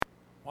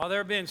While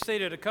they're being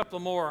seated, a couple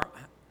of more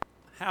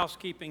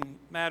housekeeping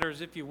matters,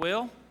 if you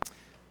will.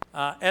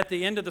 At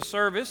the end of the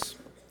service,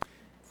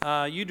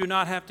 you do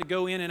not have to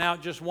go in and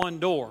out just one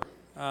door.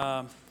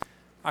 I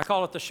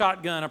call it the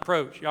shotgun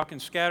approach. Y'all can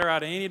scatter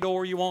out of any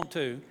door you want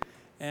to.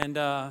 And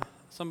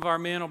some of our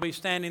men will be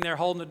standing there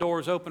holding the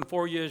doors open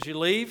for you as you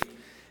leave.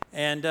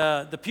 And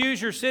the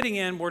pews you're sitting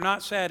in were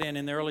not sat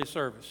in the early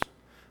service.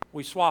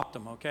 We swapped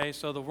them, okay?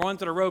 So the ones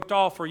that are roped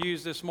off were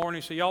used this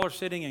morning. So y'all are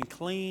sitting in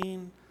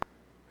clean,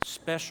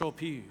 special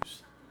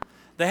pews.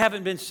 They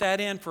haven't been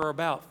sat in for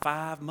about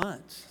 5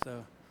 months.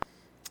 So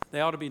they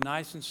ought to be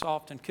nice and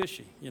soft and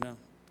cushy, you know.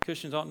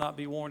 Cushions ought not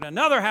be worn down.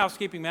 Another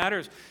housekeeping matter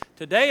is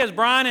today is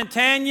Brian and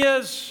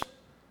Tanya's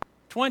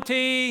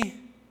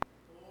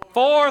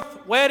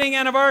 24th wedding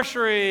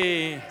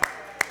anniversary.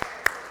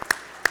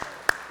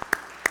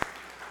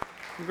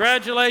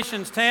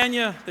 Congratulations,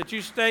 Tanya, that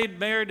you stayed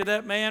married to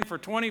that man for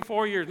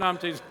 24 years. No, I'm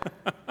teasing.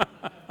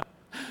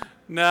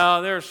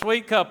 No, they're a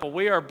sweet couple.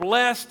 We are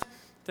blessed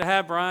to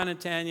have Brian and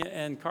Tanya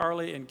and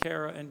Carly and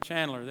Kara and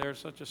Chandler. They're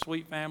such a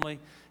sweet family.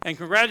 And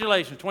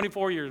congratulations,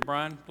 24 years,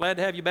 Brian. Glad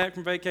to have you back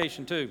from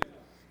vacation, too.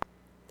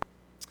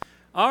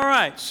 All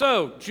right,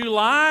 so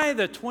July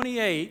the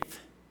 28th,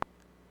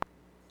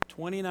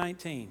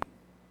 2019,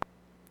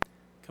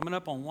 coming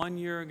up on 1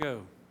 year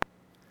ago,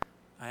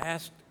 I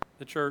asked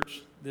the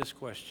church this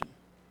question.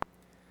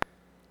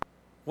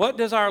 What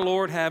does our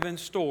Lord have in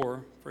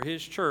store for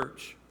His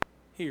church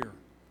here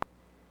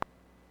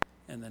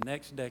in the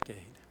next decade?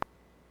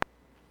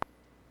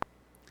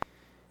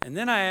 And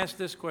then I asked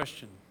this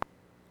question.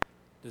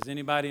 Does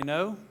anybody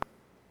know?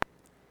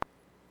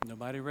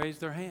 Nobody raised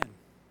their hand.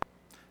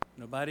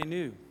 Nobody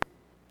knew.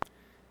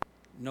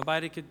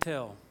 Nobody could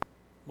tell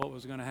what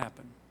was going to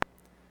happen.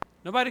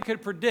 Nobody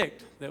could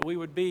predict that we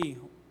would be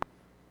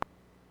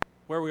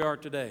where we are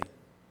today.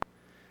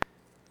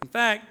 In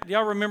fact, do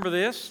y'all remember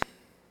this?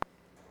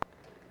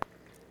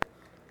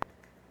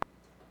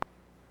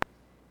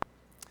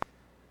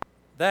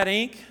 That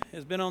ink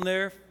has been on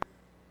there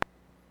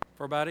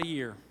for about a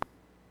year.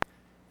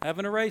 I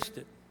haven't erased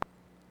it.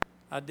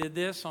 I did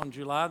this on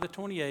July the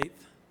 28th,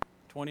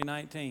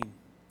 2019.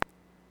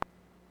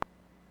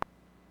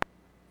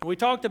 We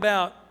talked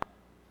about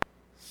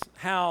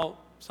how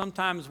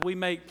sometimes we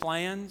make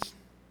plans,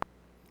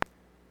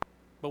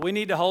 but we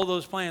need to hold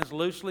those plans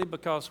loosely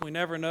because we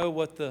never know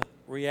what the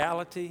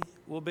reality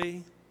will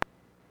be.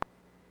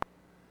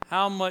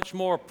 How much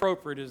more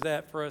appropriate is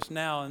that for us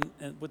now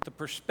and with the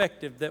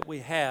perspective that we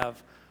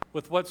have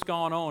with what's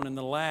gone on in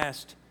the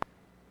last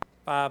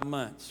 5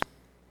 months?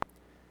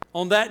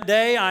 On that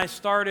day, I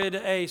started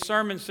a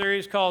sermon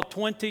series called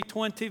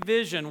 2020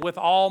 Vision with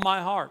all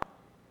my heart.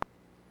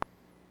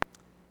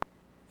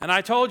 And I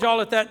told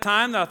y'all at that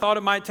time that I thought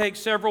it might take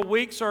several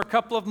weeks or a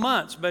couple of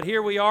months, but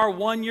here we are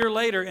 1 year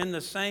later in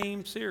the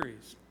same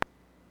series.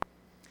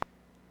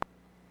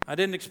 I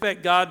didn't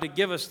expect God to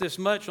give us this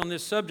much on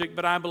this subject,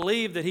 but I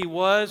believe that He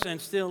was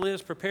and still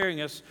is preparing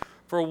us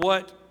for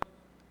what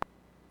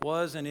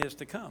was and is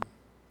to come.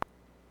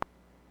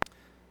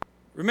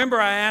 Remember,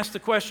 I asked the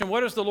question,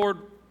 what does the Lord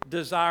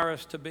desire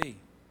us to be?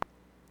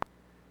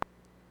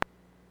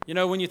 You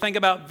know, when you think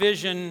about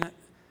vision,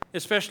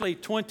 especially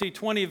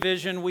 2020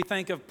 vision, we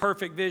think of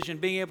perfect vision,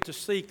 being able to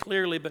see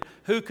clearly, but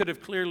who could have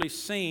clearly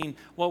seen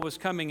what was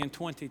coming in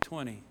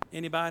 2020?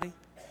 Anybody?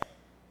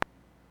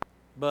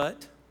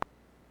 But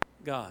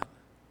God.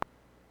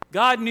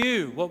 God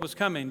knew what was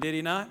coming, did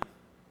He not?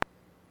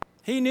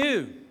 He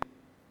knew.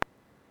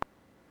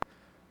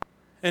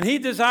 And He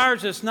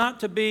desires us not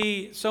to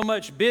be so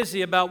much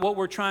busy about what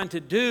we're trying to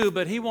do,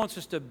 but He wants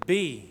us to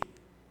be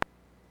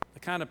the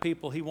kind of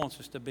people He wants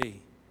us to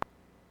be.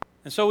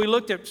 And so we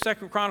looked at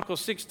 2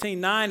 Chronicles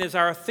 16:9 as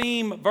our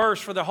theme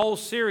verse for the whole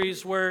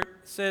series, where it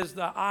says,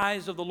 the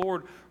eyes of the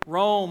Lord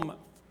roam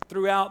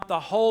throughout the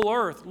whole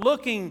earth,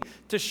 looking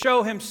to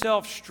show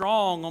Himself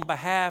strong on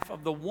behalf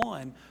of the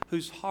one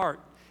whose heart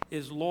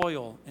is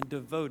loyal and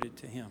devoted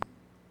to Him.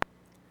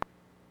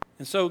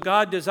 And so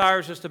God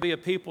desires us to be a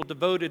people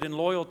devoted and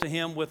loyal to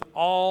Him with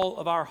all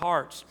of our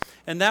hearts.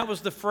 And that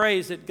was the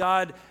phrase that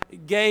God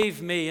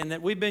gave me and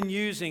that we've been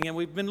using. And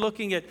we've been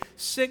looking at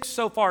six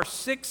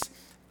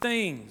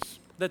things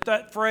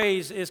that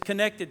phrase is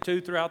connected to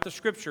throughout the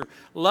Scripture.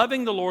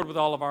 Loving the Lord with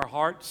all of our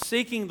heart,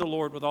 seeking the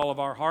Lord with all of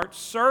our heart,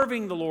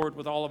 serving the Lord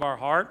with all of our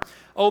heart,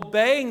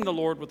 obeying the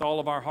Lord with all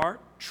of our heart,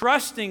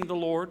 trusting the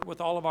Lord with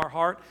all of our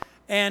heart,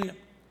 and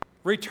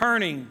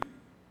returning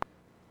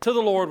to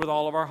the Lord with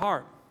all of our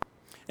heart.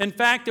 In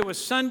fact, it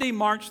was Sunday,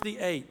 March the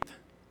 8th,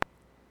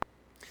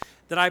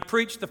 that I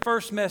preached the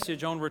first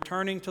message on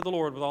returning to the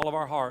Lord with all of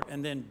our heart,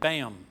 and then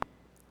bam,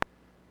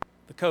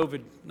 the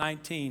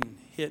COVID-19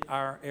 hit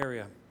our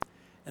area.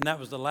 And that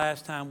was the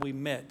last time we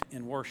met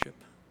in worship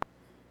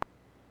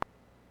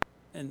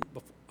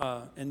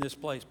in this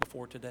place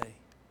before today.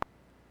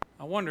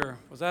 I wonder,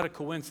 was that a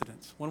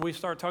coincidence? When we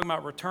start talking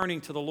about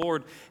returning to the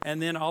Lord, and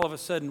then all of a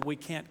sudden we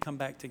can't come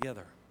back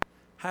together.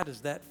 How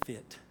does that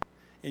fit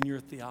in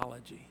your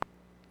theology?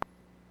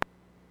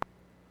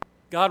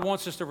 God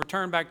wants us to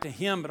return back to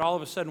Him, but all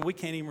of a sudden we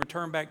can't even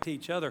return back to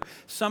each other.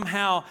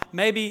 Somehow,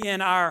 maybe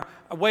in our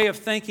way of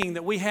thinking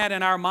that we had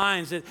in our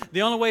minds that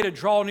the only way to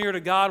draw near to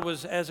God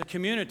was as a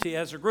community,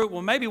 as a group.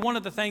 Well, maybe one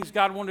of the things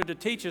God wanted to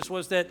teach us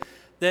was that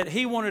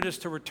He wanted us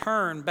to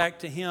return back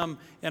to Him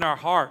in our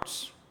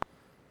hearts,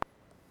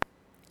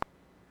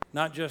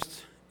 not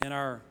just in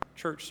our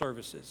church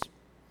services.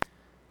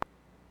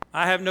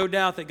 I have no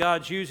doubt that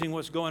God's using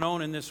what's going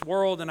on in this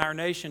world and our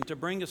nation to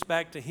bring us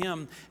back to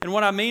Him. And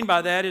what I mean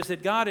by that is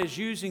that God is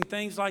using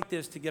things like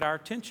this to get our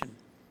attention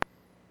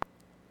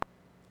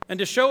and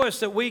to show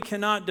us that we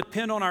cannot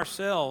depend on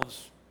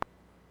ourselves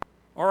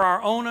or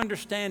our own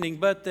understanding,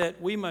 but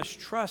that we must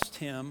trust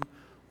Him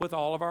with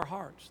all of our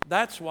hearts.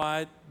 That's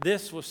why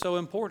this was so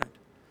important.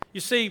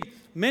 You see,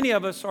 many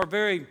of us are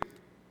very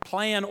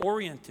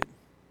plan-oriented.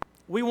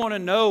 We want to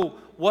know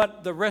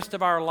what the rest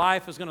of our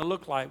life is going to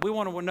look like. We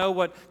want to know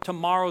what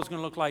tomorrow is going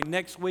to look like,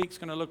 next week's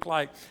going to look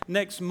like,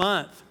 next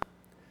month.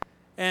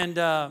 And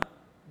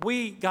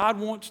God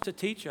wants to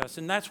teach us.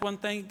 And that's one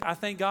thing I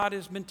think God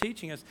has been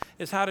teaching us,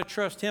 is how to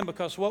trust Him,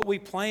 because what we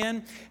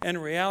plan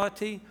and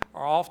reality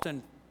are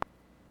often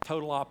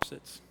total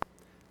opposites,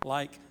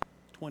 like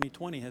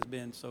 2020 has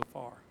been so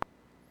far.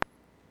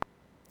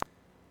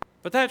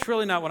 But that's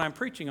really not what I'm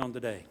preaching on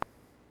today.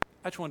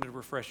 I just wanted to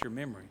refresh your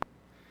memory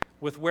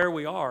with where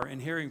we are in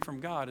hearing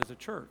from God as a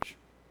church.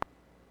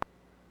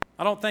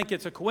 I don't think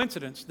it's a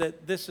coincidence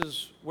that this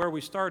is where we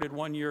started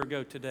 1 year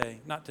ago today.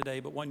 Not today,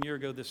 but 1 year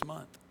ago this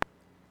month.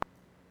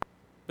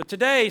 But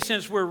today,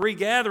 since we're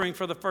regathering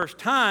for the first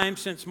time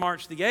since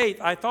March the 8th,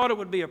 I thought it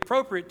would be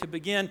appropriate to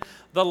begin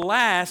the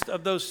last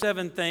of those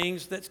 7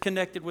 things that's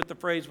connected with the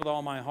phrase "with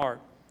all my heart."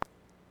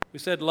 We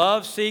said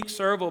love, seek,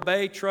 serve,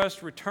 obey,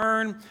 trust,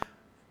 return.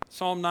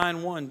 Psalm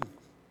 9:1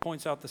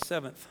 points out the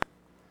 7th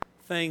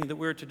thing that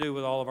we're to do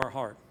with all of our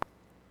heart.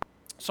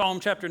 Psalm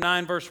chapter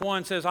 9 verse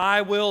 1 says,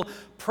 "I will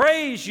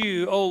praise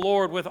you, O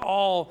Lord, with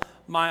all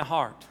my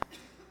heart."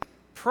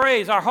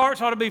 Praise. Our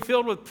hearts ought to be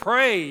filled with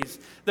praise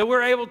that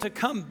we're able to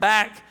come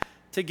back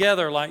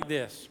together like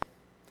this.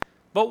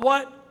 But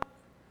what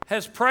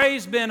has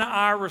praise been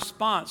our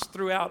response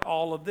throughout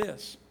all of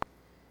this?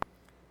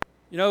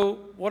 You know,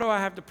 what do I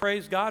have to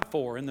praise God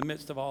for in the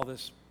midst of all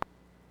this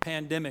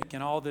pandemic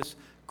and all this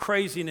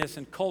craziness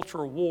and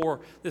cultural war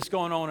that's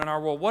going on in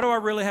our world? What do I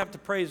really have to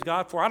praise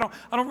God for? I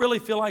don't really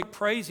feel like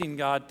praising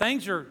God.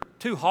 Things are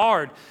too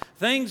hard.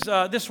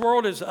 This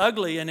world is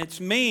ugly and it's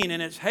mean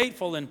and it's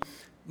hateful, and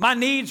my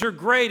needs are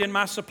great and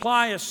my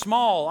supply is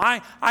small.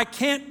 I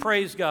can't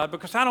praise God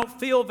because I don't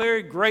feel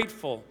very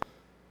grateful.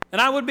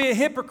 And I would be a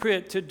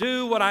hypocrite to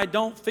do what I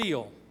don't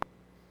feel.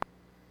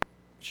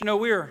 But you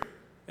know,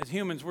 as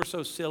humans, we're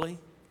so silly.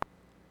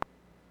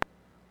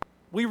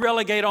 We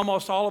relegate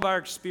almost all of our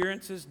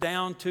experiences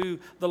down to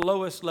the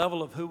lowest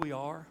level of who we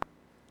are,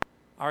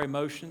 our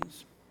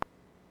emotions.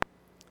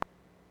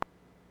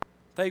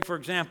 Take, for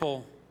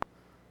example,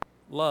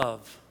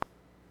 love.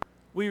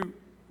 We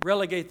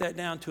relegate that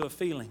down to a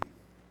feeling,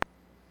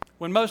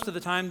 when most of the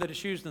time that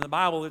it's used in the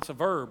Bible, it's a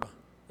verb.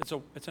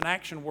 It's an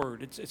action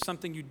word. It's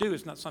something you do.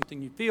 It's not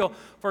something you feel.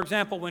 For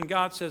example, when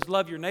God says,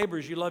 love your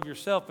neighbors, you love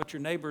yourself, but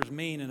your neighbor's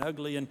mean and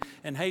ugly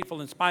and hateful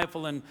and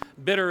spiteful and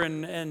bitter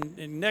and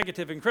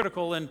negative and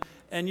critical,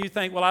 and you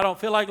think, well, I don't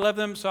feel like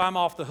loving them, so I'm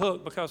off the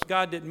hook, because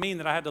God didn't mean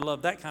that I had to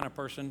love that kind of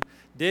person.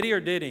 Did He or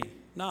did He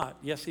not?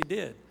 Yes, He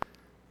did.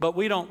 But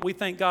we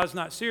think God's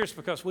not serious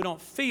because we don't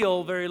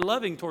feel very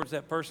loving towards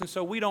that person,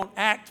 so we don't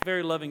act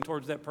very loving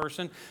towards that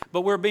person,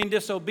 but we're being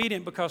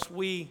disobedient because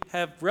we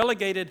have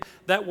relegated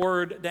that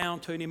word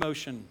down to an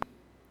emotion.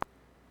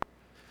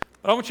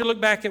 But I want you to look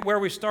back at where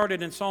we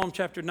started in Psalm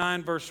chapter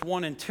 9, verse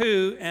 1 and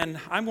 2, and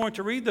I'm going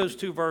to read those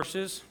 2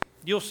 verses.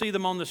 You'll see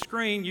them on the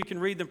screen. You can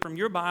read them from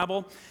your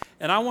Bible,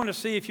 and I want to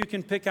see if you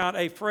can pick out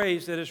a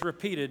phrase that is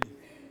repeated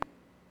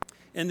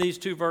in these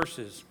 2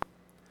 verses.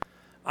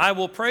 I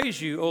will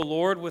praise you, O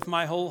Lord, with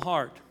my whole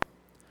heart.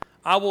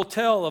 I will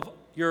tell of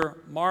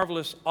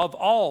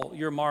all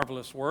your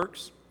marvelous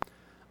works.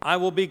 I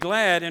will be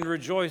glad and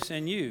rejoice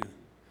in you.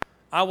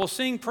 I will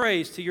sing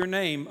praise to your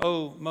name,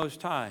 O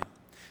Most High.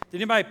 Did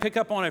anybody pick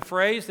up on a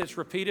phrase that's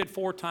repeated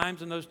 4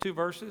 times in those 2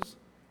 verses?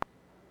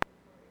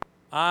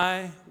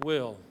 I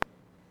will.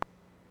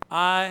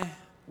 I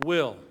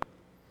will.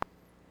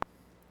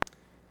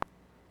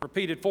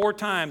 Repeated 4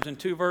 times in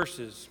 2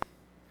 verses.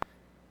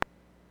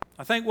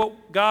 I think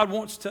what God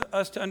wants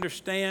us to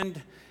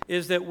understand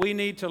is that we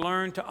need to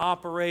learn to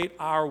operate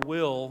our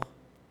will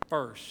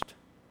first.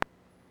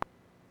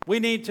 We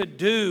need to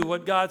do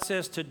what God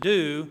says to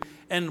do,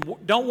 and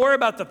don't worry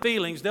about the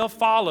feelings. They'll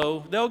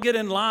follow. They'll get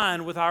in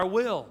line with our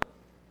will.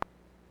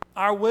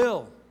 Our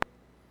will.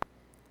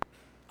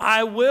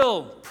 I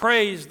will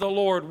praise the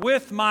Lord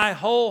with my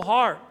whole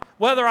heart,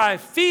 whether I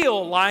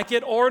feel like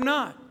it or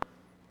not.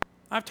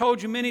 I've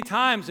told you many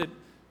times that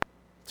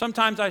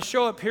sometimes I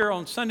show up here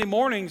on Sunday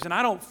mornings and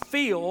I don't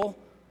feel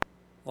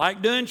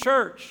like doing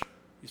church.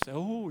 You say,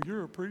 oh,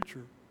 you're a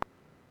preacher.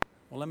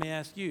 Well, let me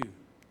ask you,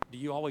 do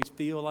you always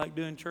feel like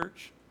doing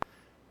church?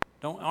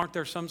 Aren't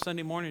there some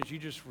Sunday mornings you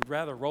just would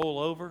rather roll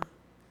over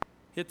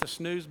hit the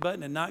snooze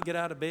button and not get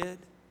out of bed?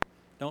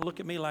 Don't look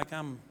at me like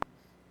I'm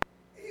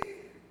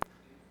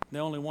the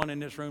only one in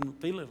this room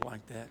feeling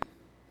like that.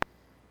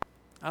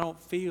 I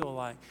don't feel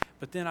like,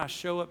 but then I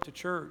show up to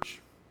church.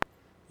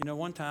 You know,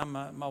 one time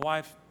my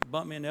wife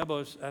bumped me in the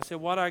elbows. I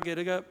said, why do I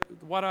get up?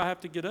 Why do I have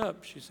to get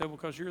up? She said, well,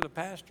 because you're the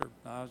pastor.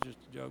 No, it was just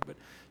a joke, but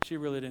she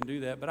really didn't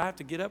do that. But I have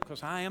to get up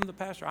because I am the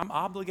pastor. I'm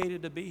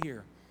obligated to be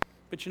here.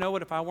 But you know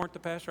what? If I weren't the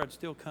pastor, I'd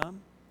still come.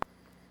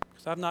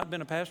 Because I've not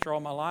been a pastor all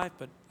my life,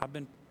 but I've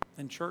been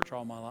in church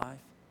all my life.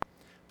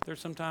 But there's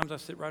sometimes I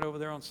sit right over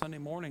there on Sunday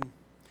morning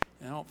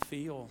and I don't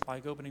feel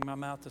like opening my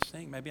mouth to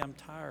sing. Maybe I'm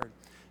tired.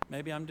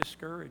 Maybe I'm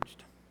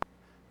discouraged.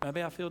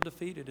 Maybe I feel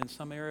defeated in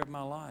some area of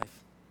my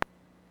life.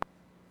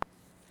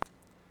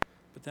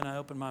 But then I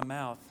open my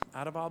mouth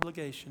out of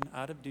obligation,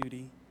 out of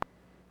duty,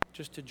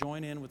 just to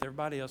join in with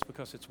everybody else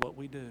because it's what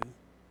we do.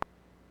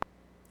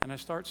 And I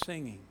start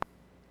singing.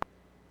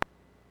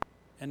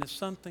 And it's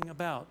something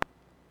about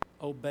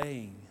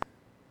obeying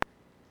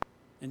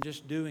and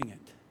just doing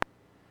it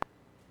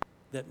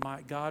that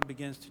my God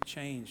begins to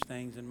change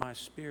things in my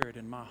spirit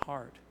and my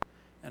heart.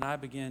 And I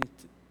begin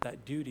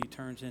that duty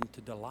turns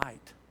into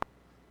delight.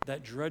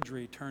 That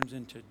drudgery turns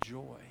into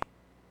joy.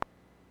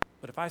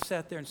 But if I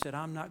sat there and said,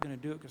 I'm not going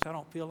to do it because I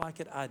don't feel like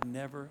it, I'd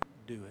never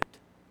do it.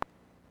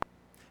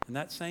 And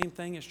that same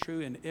thing is true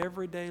in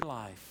everyday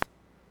life.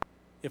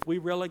 If we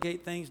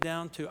relegate things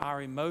down to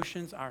our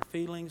emotions, our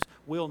feelings,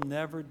 we'll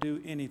never do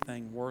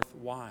anything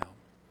worthwhile.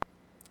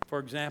 For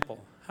example,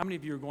 how many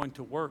of you are going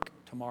to work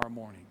tomorrow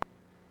morning?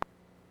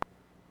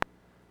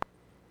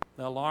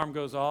 The alarm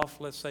goes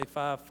off, let's say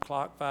 5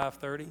 o'clock,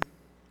 5:30.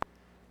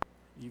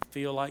 You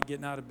feel like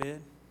getting out of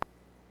bed?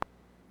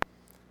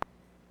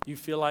 You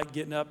feel like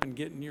getting up and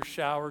getting your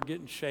shower,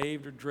 getting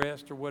shaved or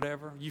dressed or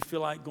whatever. You feel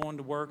like going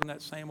to work in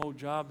that same old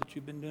job that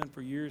you've been doing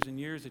for years and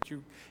years that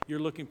you're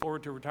looking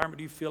forward to retirement.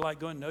 Do you feel like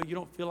going? No, you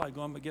don't feel like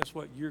going, but guess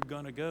what? You're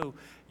going to go.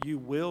 You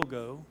will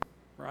go,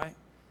 right?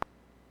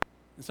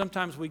 And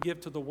sometimes we give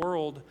to the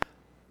world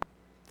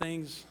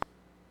things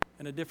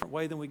in a different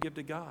way than we give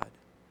to God.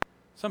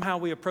 Somehow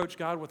we approach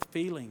God with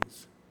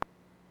feelings.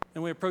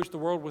 And we approach the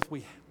world with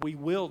we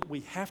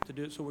have to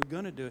do it, so we're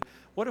going to do it.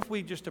 What if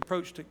we just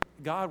approached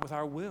God with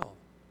our will?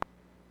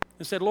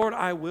 And said, Lord,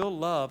 I will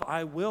love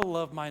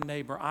my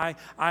neighbor.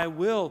 I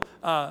will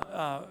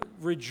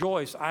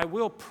rejoice. I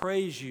will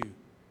praise you.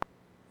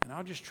 And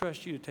I'll just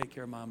trust you to take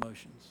care of my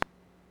emotions.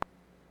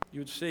 You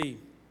would see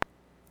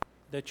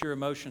that your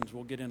emotions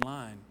will get in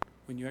line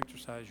when you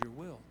exercise your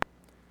will.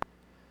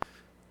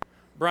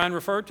 Brian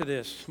referred to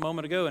this a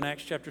moment ago in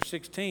Acts chapter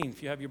 16.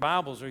 If you have your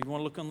Bibles or you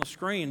want to look on the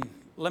screen,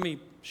 let me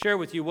share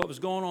with you what was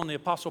going on in the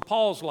Apostle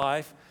Paul's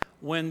life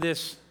when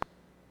this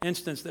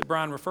instance that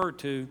Brian referred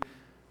to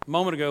a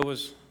moment ago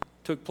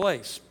took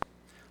place.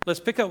 Let's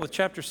pick up with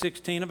chapter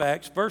 16 of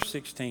Acts, verse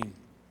 16.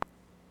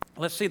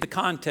 Let's see the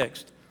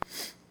context.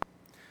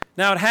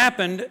 Now it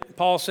happened,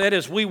 Paul said,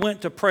 as we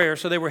went to prayer,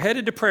 so they were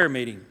headed to prayer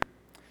meeting,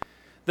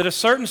 that a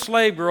certain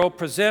slave girl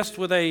possessed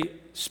with a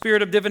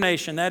spirit of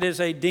divination, that is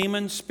a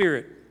demon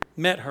spirit,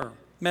 met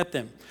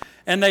them.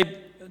 And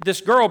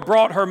this girl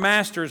brought her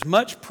masters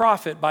much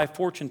profit by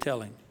fortune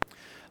telling.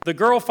 The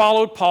girl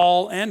followed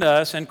Paul and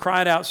us and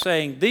cried out,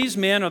 saying, these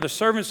men are the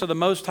servants of the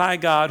Most High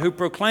God who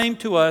proclaim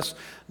to us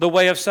the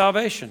way of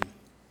salvation.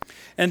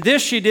 And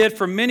this she did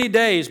for many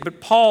days, but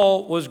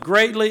Paul was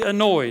greatly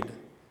annoyed.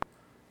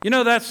 You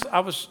know, I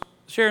was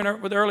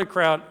sharing with the early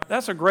crowd,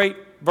 that's a great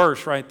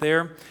verse right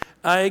there.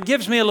 It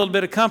gives me a little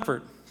bit of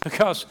comfort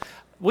because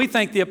we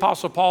think the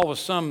Apostle Paul was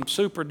some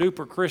super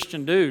duper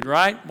Christian dude,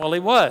 right? Well, he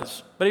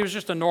was, but he was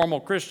just a normal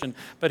Christian.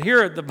 But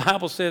here the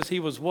Bible says he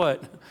was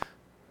what?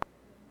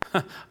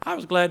 I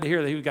was glad to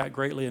hear that he got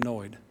greatly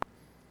annoyed.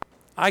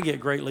 I get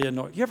greatly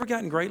annoyed. You ever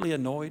gotten greatly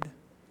annoyed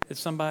at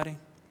somebody?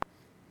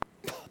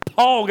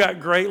 Paul got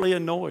greatly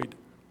annoyed.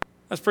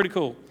 That's pretty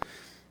cool.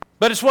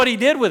 But it's what he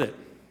did with it.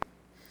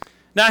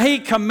 Now he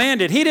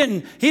commanded. He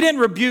didn't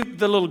rebuke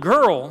the little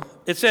girl.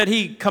 It said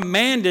he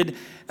commanded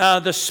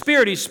the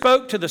spirit. He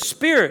spoke to the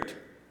spirit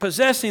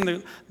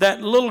possessing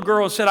that little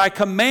girl and said, I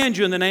command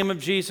you in the name of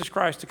Jesus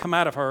Christ to come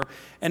out of her.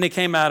 And it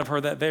came out of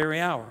her that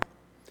very hour.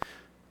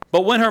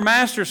 But when her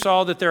master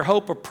saw that their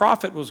hope of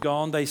profit was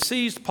gone, they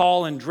seized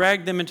Paul and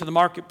dragged them into the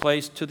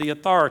marketplace to the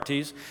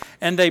authorities.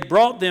 And they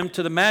brought them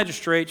to the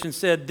magistrates and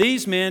said,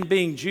 these men,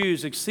 being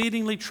Jews,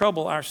 exceedingly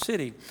trouble our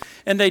city.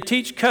 And they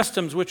teach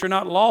customs which are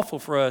not lawful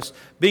for us,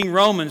 being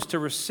Romans, to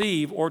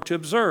receive or to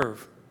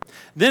observe.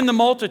 Then the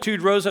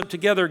multitude rose up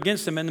together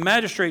against them, and the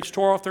magistrates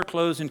tore off their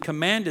clothes and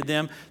commanded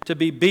them to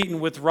be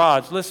beaten with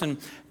rods. Listen,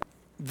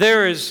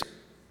 this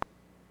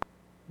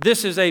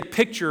is a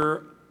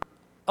picture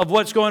of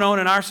what's going on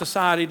in our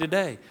society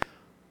today.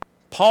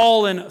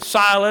 Paul and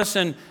Silas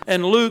and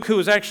Luke, who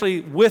was actually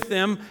with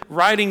them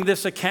writing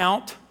this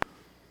account,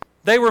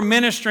 they were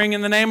ministering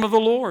in the name of the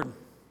Lord.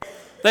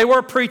 They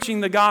were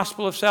preaching the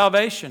gospel of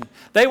salvation.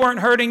 They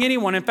weren't hurting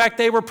anyone. In fact,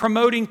 they were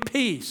promoting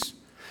peace.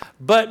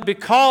 But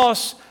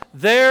because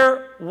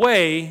their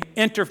way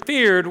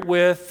interfered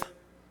with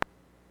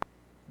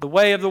the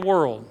way of the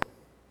world,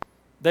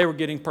 they were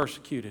getting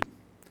persecuted.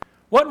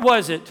 What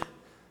was it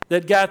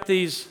that got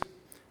these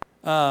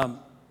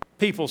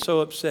people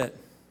so upset?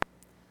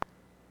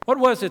 What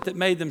was it that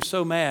made them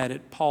so mad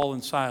at Paul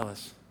and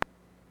Silas?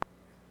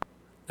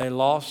 They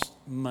lost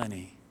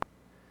money.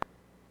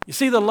 You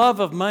see, the love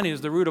of money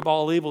is the root of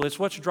all evil. It's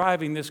what's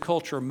driving this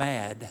culture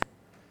mad.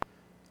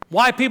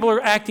 Why people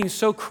are acting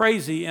so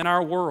crazy in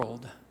our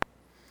world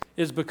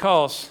is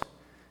because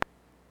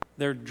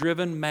they're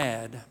driven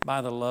mad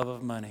by the love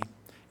of money.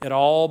 It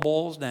all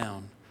boils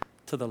down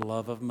to the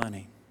love of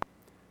money.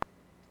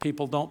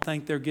 People don't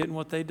think they're getting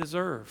what they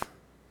deserve.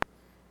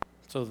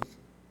 So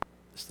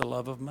it's the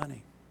love of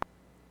money.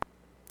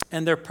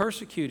 And they're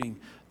persecuting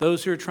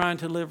those who are trying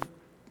to live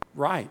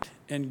right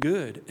and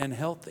good and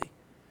healthy.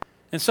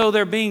 And so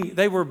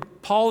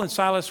Paul and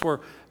Silas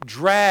were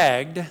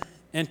dragged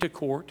into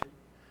court,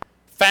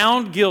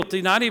 found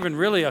guilty, not even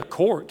really a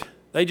court.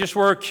 They just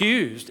were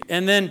accused.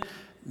 And then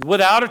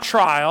without a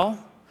trial,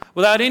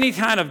 without any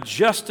kind of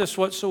justice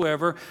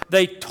whatsoever,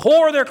 they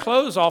tore their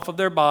clothes off of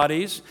their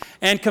bodies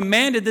and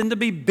commanded them to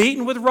be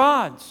beaten with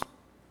rods.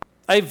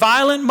 A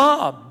violent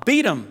mob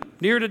beat them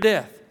near to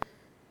death.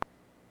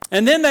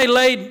 And then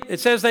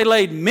it says they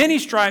laid many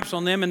stripes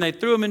on them and they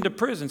threw them into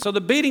prison. So the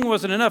beating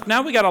wasn't enough.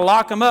 Now we got to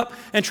lock them up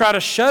and try to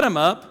shut them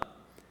up.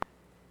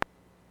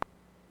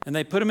 And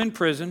they put them in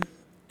prison,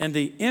 in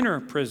the inner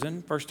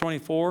prison, verse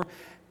 24,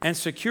 and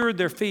secured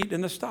their feet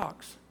in the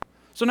stocks.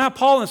 So now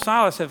Paul and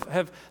Silas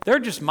they're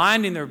just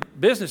minding their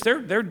business.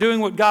 They're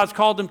doing what God's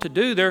called them to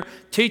do. They're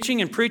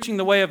teaching and preaching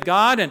the way of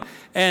God.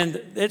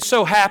 And it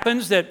so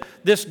happens that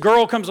this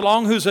girl comes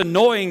along who's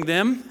annoying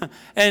them.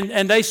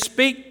 And they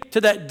speak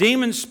to that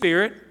demon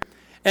spirit.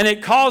 And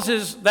it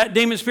causes that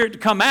demon spirit to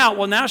come out.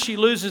 Well, now she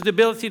loses the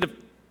ability to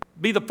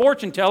be the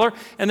fortune teller.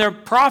 And their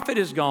prophet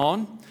is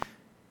gone.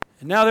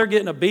 And now they're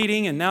getting a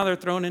beating. And now they're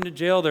thrown into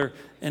jail. They're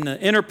in the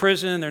inner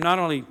prison. They're not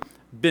only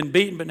been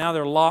beaten, but now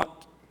they're locked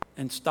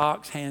in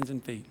stocks, hands,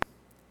 and feet.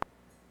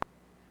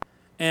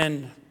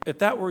 And if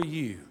that were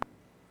you,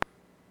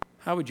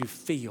 how would you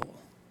feel?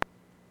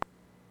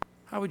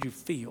 How would you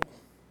feel?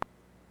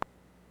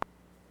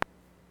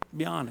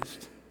 Be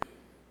honest.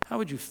 How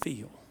would you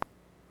feel?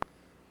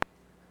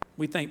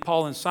 We think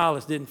Paul and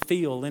Silas didn't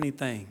feel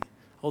anything.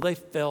 Oh,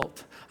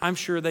 I'm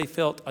sure they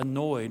felt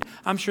annoyed.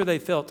 I'm sure they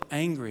felt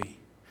angry.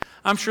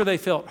 I'm sure they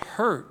felt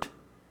hurt.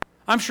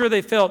 I'm sure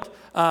they felt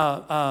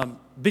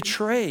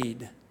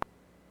betrayed.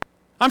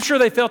 I'm sure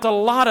they felt a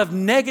lot of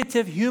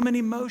negative human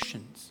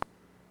emotions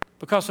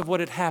because of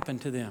what had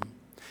happened to them.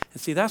 And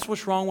see, that's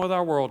what's wrong with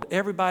our world.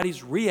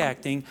 Everybody's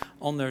reacting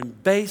on their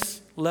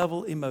base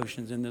level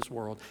emotions in this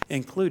world,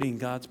 including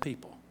God's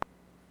people.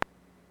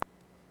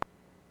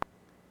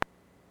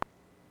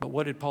 But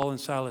what did Paul and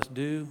Silas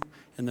do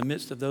in the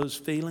midst of those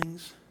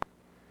feelings?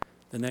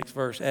 The next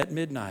verse, at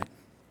midnight,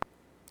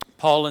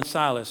 Paul and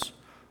Silas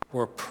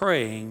were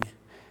praying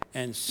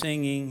and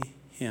singing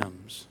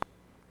hymns.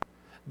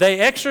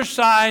 They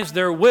exercise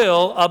their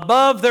will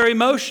above their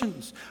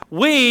emotions.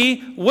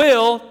 We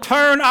will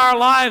turn our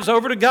lives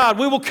over to God.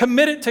 We will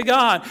commit it to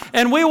God.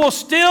 And we will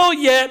still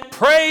yet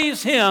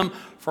praise Him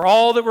for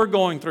all that we're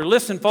going through.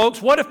 Listen,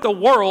 folks, what if the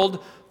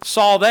world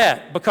saw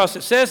that? Because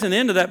it says in the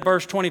end of that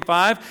verse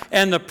 25,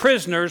 and the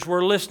prisoners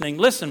were listening.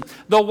 Listen,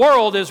 the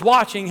world is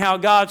watching how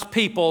God's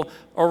people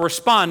are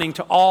responding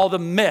to all the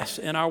mess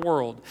in our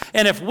world.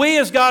 And if we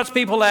as God's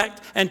people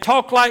act and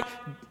talk like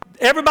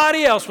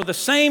everybody else with the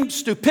same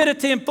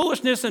stupidity and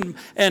foolishness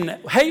and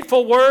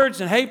hateful words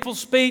and hateful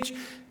speech,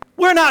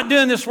 we're not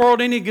doing this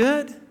world any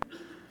good.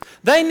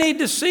 They need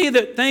to see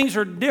that things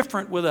are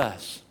different with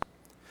us,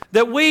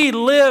 that we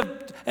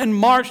live and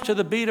march to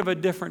the beat of a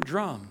different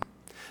drum,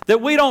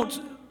 that we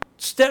don't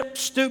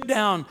stoop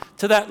down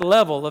to that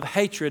level of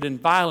hatred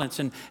and violence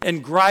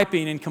and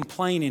griping and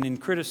complaining and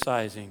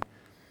criticizing.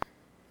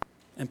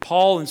 And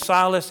Paul and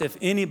Silas, if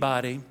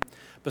anybody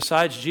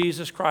besides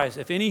Jesus Christ,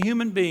 if any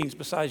human beings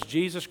besides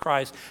Jesus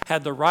Christ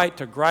had the right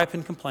to gripe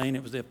and complain,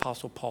 it was the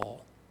Apostle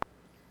Paul.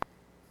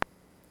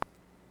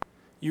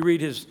 You read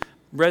his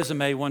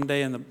resume one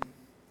day in the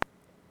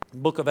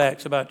book of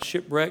Acts about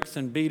shipwrecks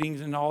and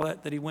beatings and all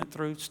that he went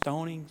through,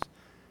 stonings.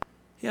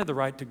 He had the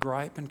right to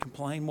gripe and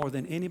complain more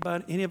than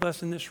any of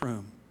us in this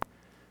room.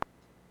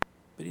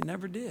 But he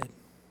never did.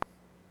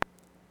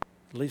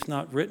 At least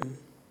not written.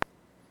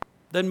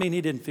 Doesn't mean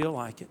he didn't feel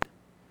like it.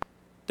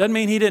 Doesn't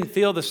mean he didn't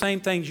feel the same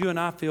things you and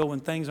I feel when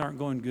things aren't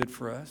going good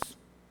for us.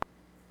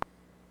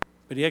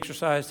 But he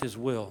exercised his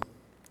will.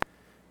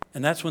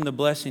 And that's when the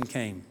blessing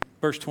came.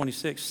 Verse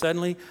 26,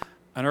 suddenly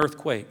an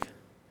earthquake.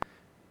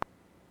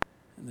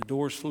 And the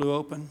doors flew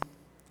open.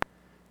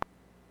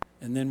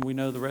 And then we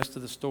know the rest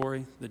of the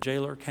story. The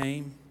jailer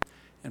came,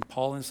 and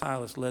Paul and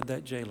Silas led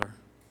that jailer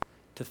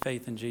to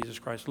faith in Jesus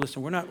Christ.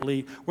 Listen, we're not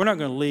going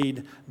to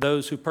lead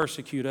those who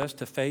persecute us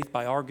to faith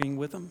by arguing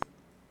with them,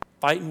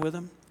 fighting with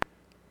them.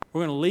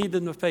 We're going to lead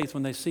them to faith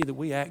when they see that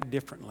we act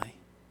differently.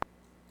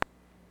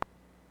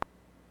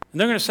 And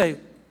they're going to say,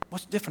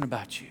 what's different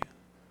about you?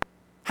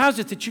 How is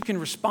it that you can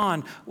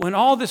respond when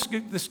all this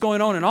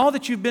going on and all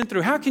that you've been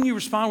through? How can you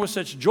respond with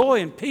such joy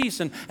and peace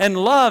and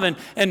love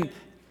and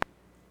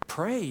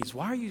praise?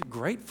 Why are you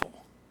grateful?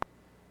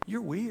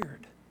 You're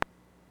weird.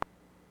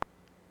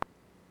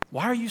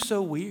 Why are you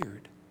so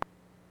weird?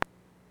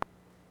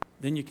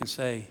 Then you can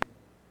say,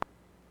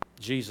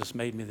 Jesus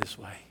made me this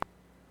way.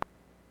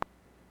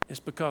 It's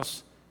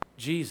because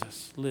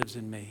Jesus lives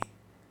in me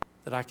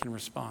that I can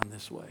respond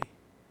this way.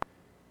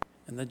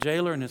 And the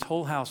jailer and his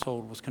whole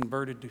household was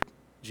converted to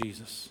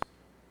Jesus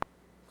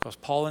because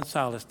Paul and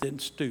Silas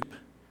didn't stoop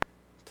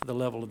to the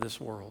level of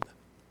this world.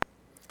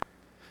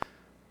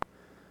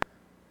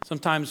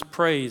 Sometimes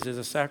praise is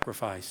a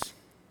sacrifice.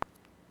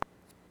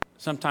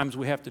 Sometimes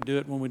we have to do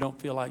it when we don't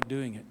feel like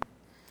doing it.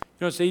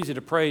 You know, it's easy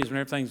to praise when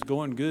everything's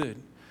going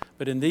good.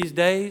 But in these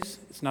days,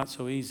 it's not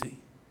so easy.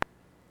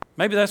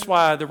 Maybe that's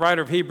why the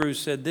writer of Hebrews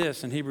said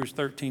this in Hebrews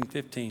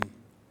 13:15.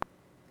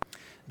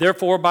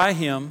 Therefore, by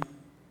him,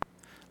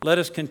 let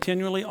us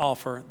continually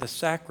offer the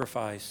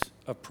sacrifice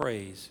of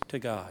praise to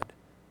God.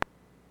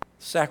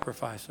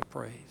 Sacrifice of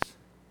praise.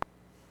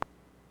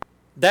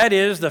 That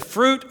is the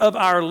fruit of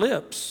our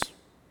lips,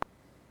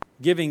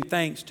 giving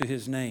thanks to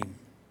his name.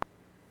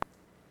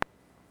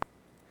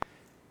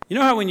 You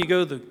know how when you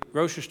go to the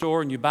grocery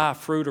store and you buy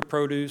fruit or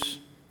produce,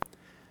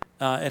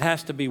 it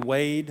has to be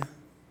weighed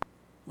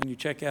when you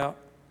check out?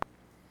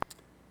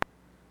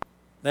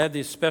 They have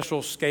these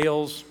special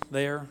scales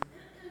there.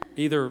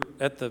 Either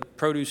at the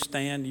produce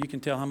stand, you can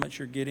tell how much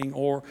you're getting,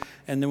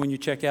 and then when you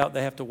check out,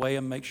 they have to weigh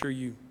them, make sure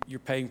you're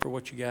paying for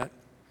what you got.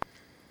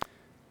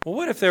 Well,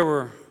 what if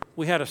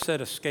we had a set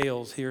of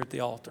scales here at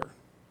the altar?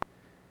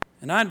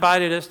 And I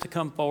invited us to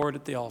come forward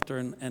at the altar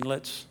and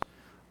let's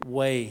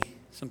weigh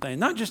something.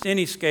 Not just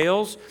any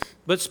scales,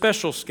 but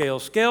special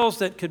scales. Scales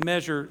that could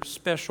measure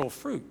special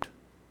fruit.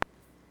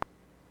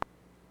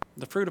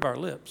 The fruit of our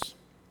lips.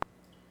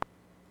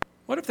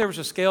 What if there was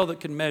a scale that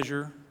could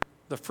measure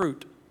the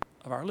fruit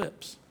of our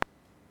lips?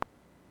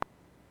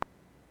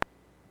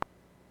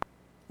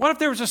 What if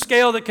there was a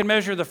scale that could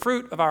measure the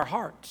fruit of our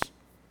hearts?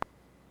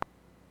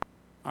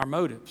 Our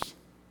motives.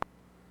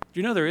 Do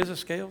you know there is a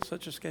scale,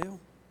 such a scale?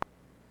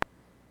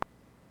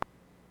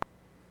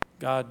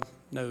 God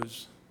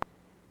knows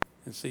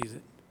and sees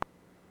it.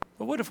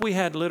 But what if we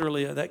had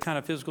literally that kind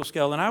of physical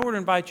scale? And I would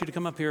invite you to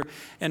come up here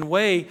and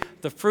weigh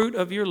the fruit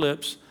of your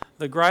lips,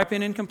 the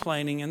griping and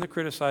complaining and the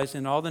criticizing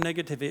and all the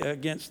negativity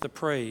against the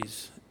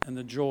praise and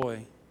the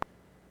joy.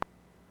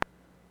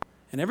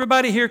 And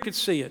everybody here could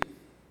see it.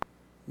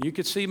 You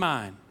could see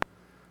mine.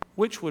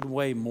 Which would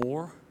weigh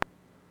more?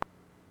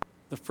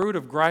 The fruit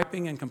of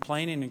griping and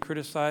complaining and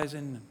criticizing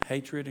and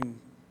hatred and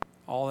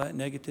all that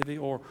negativity,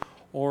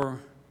 or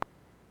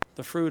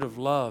the fruit of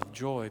love,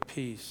 joy,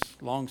 peace,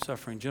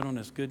 long-suffering,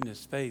 gentleness,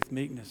 goodness, faith,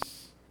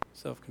 meekness,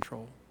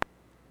 self-control.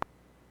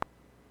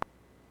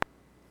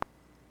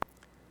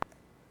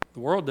 The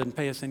world doesn't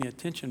pay us any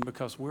attention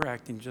because we're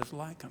acting just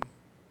like them.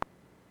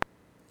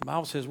 The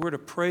Bible says we're to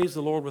praise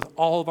the Lord with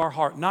all of our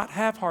heart, not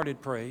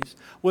half-hearted praise,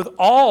 with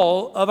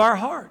all of our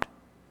heart.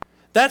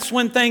 That's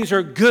when things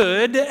are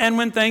good and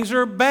when things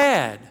are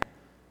bad.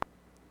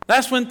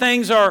 That's when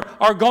things are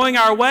going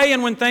our way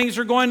and when things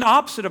are going the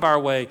opposite of our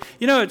way.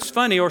 You know, it's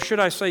funny, or should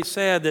I say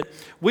sad, that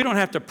we don't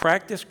have to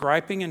practice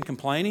griping and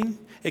complaining.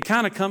 It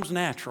kind of comes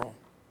natural.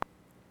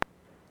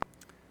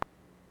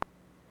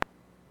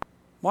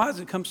 Why does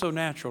it come so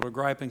natural to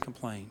gripe and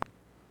complain?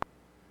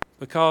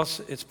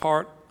 Because it's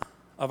part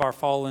of our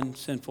fallen,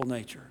 sinful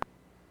nature.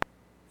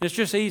 It's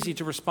just easy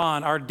to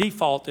respond. Our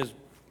default is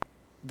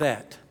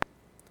that.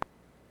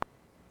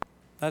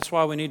 That's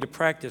why we need to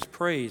practice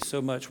praise so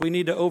much. We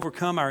need to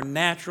overcome our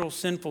natural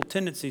sinful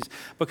tendencies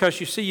because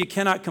you see, you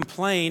cannot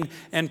complain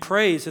and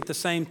praise at the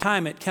same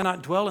time. It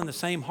cannot dwell in the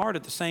same heart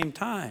at the same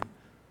time.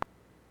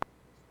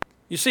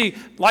 You see,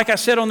 like I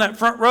said on that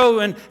front row,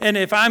 and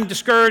if I'm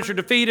discouraged or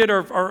defeated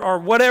or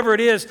whatever it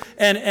is,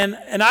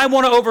 and I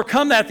want to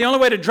overcome that, the only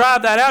way to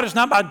drive that out is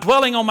not by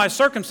dwelling on my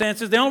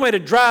circumstances. The only way to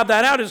drive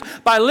that out is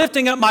by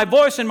lifting up my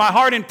voice and my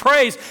heart in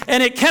praise,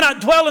 and it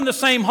cannot dwell in the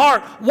same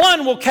heart.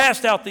 One will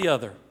cast out the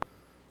other.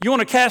 You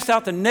want to cast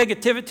out the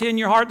negativity in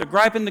your heart, the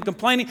griping, the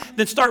complaining,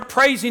 then start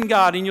praising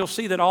God, and you'll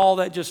see that all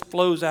that just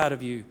flows out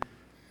of you.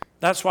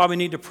 That's why we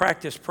need to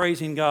practice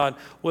praising God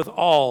with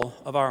all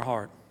of our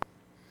heart.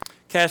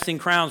 Casting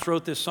Crowns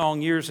wrote this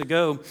song years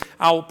ago,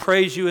 I will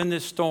praise you in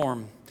this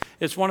storm.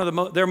 It's one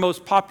of their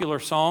most popular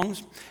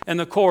songs, and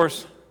the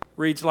chorus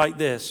reads like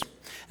this.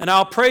 And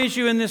I'll praise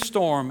you in this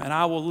storm, and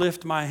I will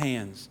lift my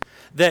hands,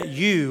 that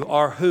you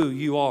are who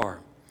you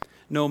are,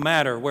 no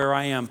matter where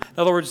I am. In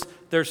other words,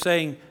 they're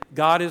saying,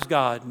 God is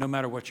God, no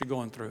matter what you're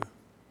going through.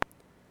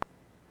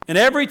 And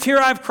every tear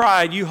I've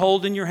cried, you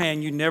hold in your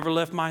hand. You never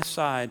left my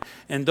side.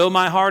 And though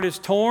my heart is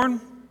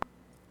torn,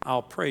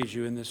 I'll praise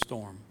you in this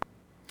storm.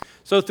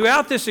 So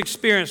throughout this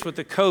experience with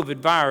the COVID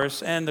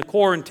virus and the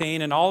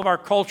quarantine and all of our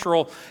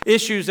cultural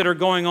issues that are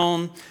going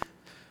on,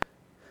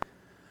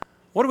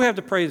 what do we have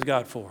to praise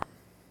God for?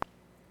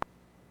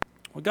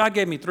 Well, God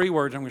gave me 3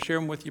 words. I'm going to share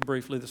them with you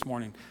briefly this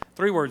morning.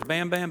 3 words,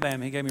 bam, bam,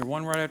 bam. He gave me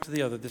one right after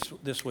the other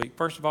this week.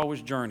 First of all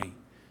was journey.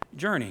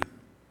 Journey.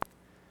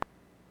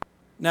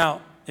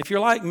 Now, if you're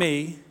like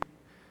me,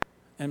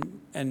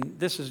 and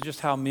this is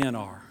just how men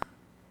are.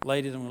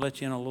 Ladies, I'm going to let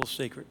you in on a little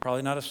secret.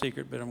 Probably not a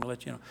secret, but I'm going to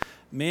let you know.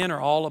 Men are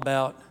all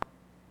about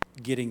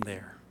getting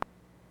there.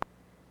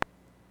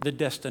 The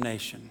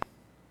destination.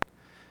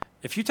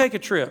 If you take a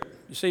trip,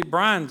 you see,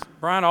 Brian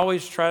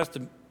always tries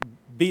to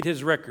beat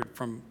his record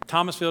from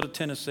Thomasville to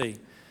Tennessee.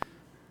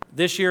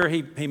 This year,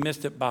 he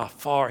missed it by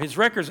far. His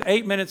record's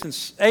 8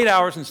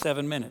 hours and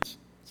 7 minutes.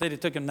 Said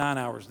it took him 9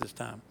 hours this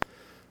time.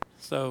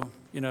 So,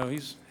 you know,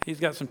 he's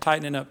got some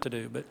tightening up to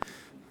do, but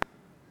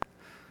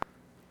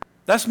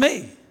that's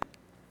me.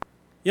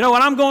 You know,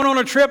 when I'm going on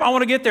a trip, I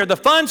want to get there. The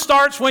fun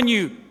starts when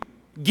you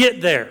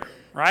get there,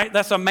 right?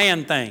 That's a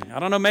man thing. I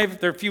don't know, maybe if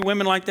there are a few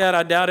women like that,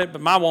 I doubt it,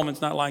 but my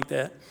woman's not like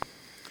that.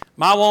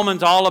 My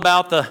woman's all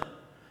about the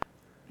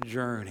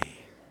journey.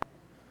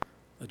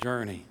 The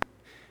journey.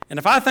 And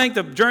if I think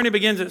the journey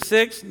begins at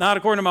 6, not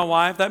according to my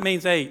wife, that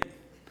means 8.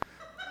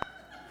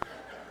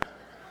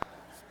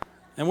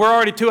 And we're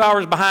already 2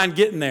 hours behind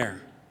getting there,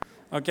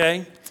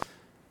 okay?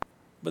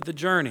 But the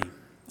journey.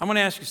 I'm going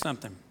to ask you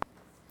something.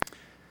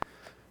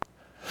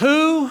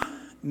 Who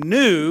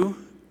knew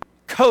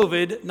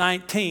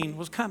COVID-19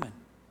 was coming?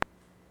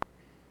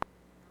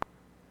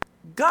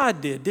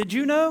 God did. Did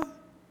you know?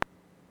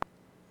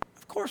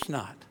 Of course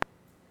not.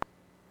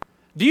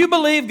 Do you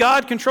believe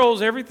God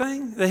controls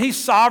everything? That He's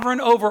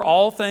sovereign over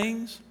all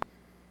things?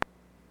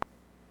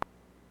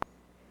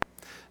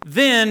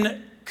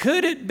 Then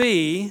could it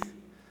be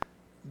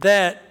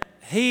that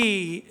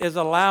He is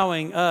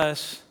allowing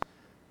us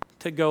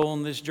to go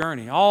on this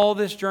journey? All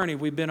this journey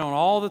we've been on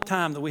all the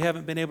time that we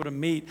haven't been able to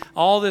meet,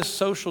 all this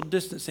social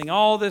distancing,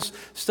 all this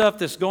stuff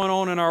that's going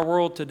on in our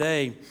world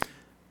today.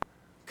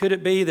 Could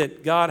it be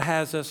that God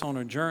has us on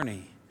a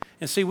journey?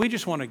 And see, we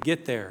just want to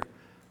get there.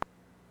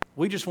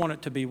 We just want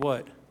it to be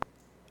what?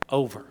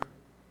 Over.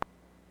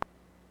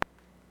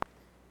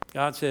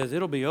 God says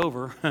it'll be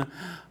over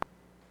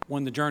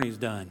when the journey's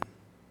done.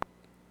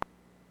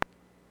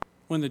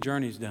 When the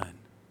journey's done.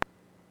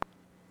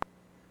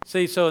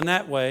 See, so in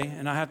that way,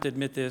 and I have to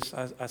admit this,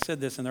 I said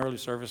this in the early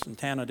service, and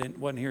Tana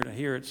wasn't here to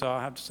hear it, so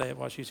I have to say it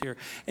while she's here.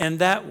 And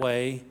that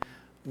way,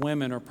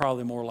 women are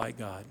probably more like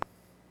God.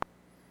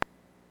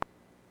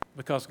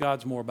 Because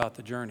God's more about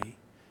the journey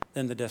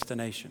than the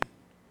destination.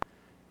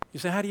 You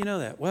say, how do you know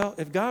that? Well,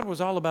 if God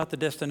was all about the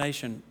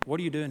destination, what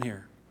are you doing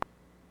here?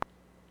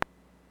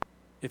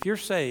 If you're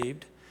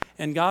saved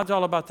and God's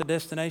all about the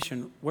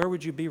destination, where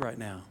would you be right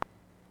now?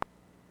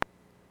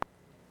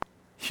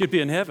 You'd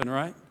be in heaven,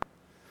 right?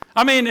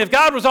 I mean, if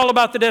God was all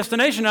about the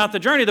destination, not the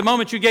journey, the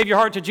moment you gave your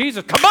heart to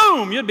Jesus,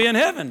 kaboom, you'd be in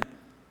heaven.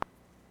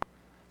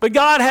 But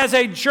God has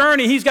a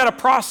journey. He's got a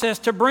process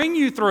to bring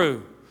you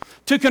through,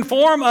 to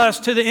conform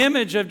us to the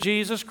image of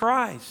Jesus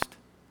Christ,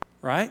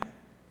 right?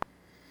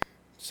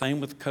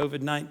 Same with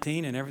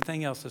COVID-19 and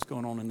everything else that's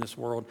going on in this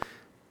world.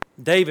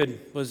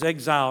 David was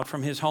exiled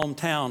from his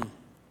hometown.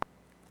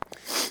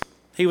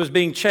 He was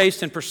being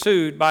chased and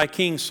pursued by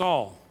King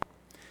Saul.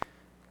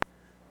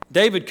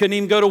 David couldn't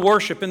even go to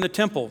worship in the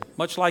temple,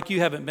 much like you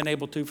haven't been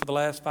able to for the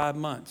last 5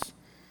 months.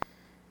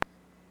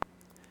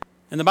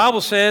 And the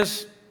Bible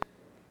tells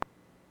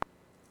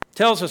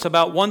us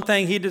about one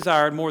thing he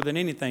desired more than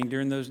anything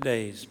during those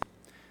days.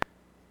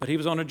 But he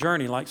was on a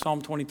journey, like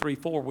Psalm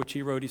 23:4, which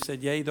he wrote. He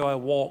said, yea, though I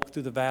walk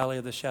through the valley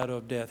of the shadow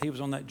of death. He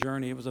was on that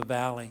journey. It was a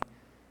valley.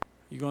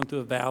 You going through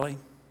a valley?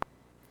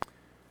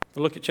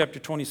 But look at chapter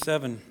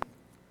 27,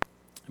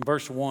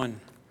 verse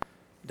 1.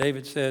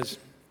 David says,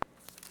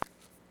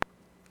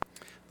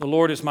 the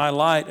Lord is my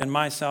light and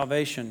my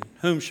salvation.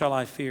 Whom shall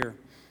I fear?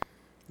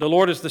 The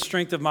Lord is the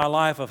strength of my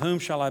life. Of whom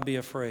shall I be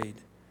afraid?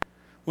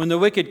 When the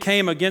wicked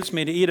came against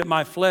me to eat at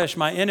my flesh,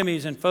 my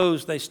enemies and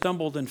foes, they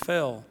stumbled and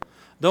fell.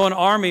 Though an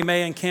army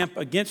may encamp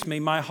against me,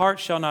 my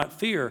heart shall not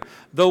fear.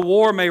 Though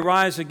war may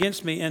rise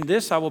against me, in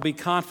this I will be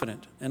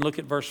confident. And look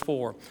at verse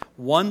 4.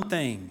 One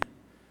thing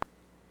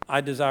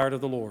I desired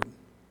of the Lord,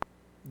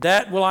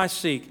 that will I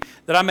seek,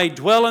 that I may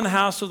dwell in the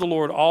house of the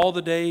Lord all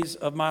the days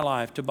of my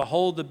life, to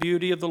behold the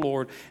beauty of the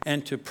Lord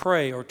and to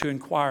pray or to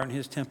inquire in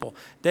His temple.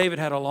 David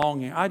had a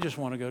longing. I just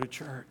want to go to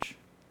church.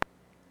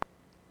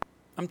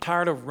 I'm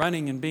tired of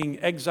running and being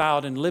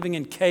exiled and living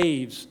in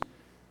caves.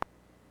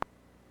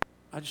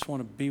 I just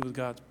want to be with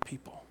God's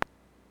people.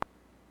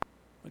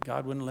 But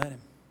God wouldn't let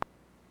him.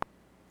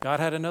 God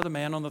had another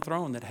man on the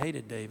throne that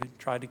hated David,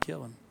 tried to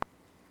kill him.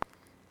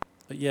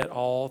 But yet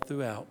all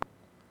throughout,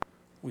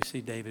 we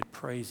see David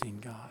praising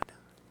God.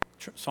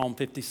 Psalm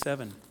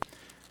 57.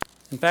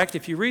 In fact,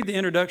 if you read the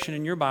introduction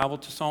in your Bible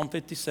to Psalm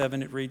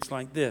 57, it reads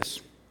like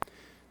this.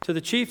 To the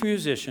chief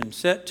musician,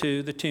 set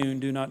to the tune,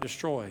 Do Not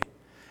Destroy.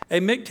 A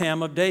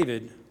miktam of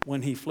David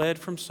when he fled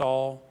from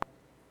Saul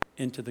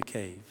into the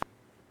cave.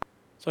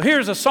 So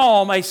here's a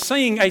psalm, a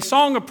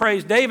song of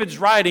praise David's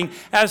writing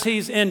as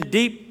he's in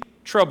deep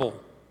trouble.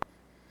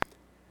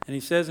 And he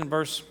says in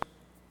verse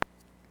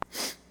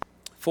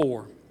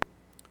 4,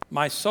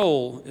 My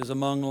soul is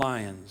among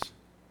lions.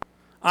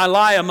 I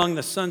lie among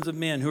the sons of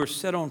men who are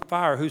set on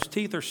fire, whose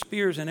teeth are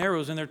spears and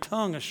arrows, and their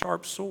tongue a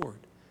sharp sword.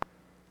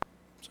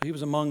 So he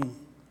was among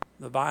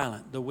the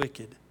violent, the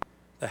wicked,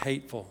 the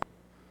hateful,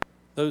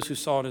 those who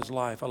sought his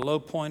life, a low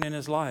point in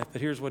his life. But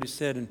here's what he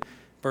said in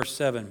verse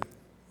 7.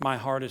 My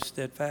heart is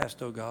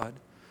steadfast, O God.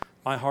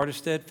 My heart is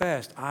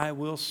steadfast. I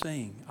will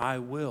sing. I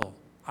will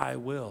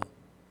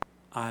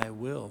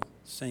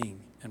sing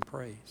and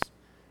praise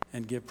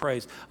and give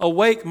praise.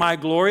 Awake, my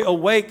glory.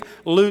 Awake,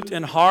 lute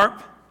and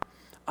harp.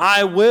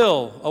 I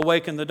will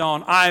awaken the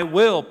dawn. I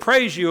will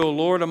praise you, O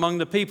Lord, among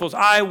the peoples.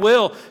 I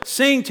will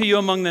sing to you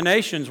among the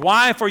nations.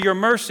 Why? For your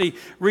mercy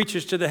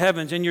reaches to the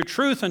heavens, and your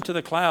truth unto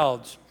the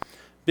clouds.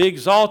 Be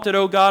exalted,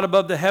 O God,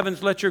 above the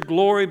heavens. Let your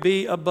glory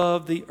be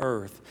above the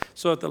earth.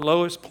 So at the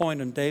lowest point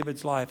in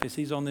David's life, as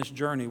he's on this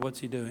journey,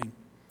 what's he doing?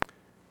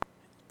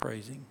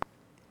 Praising.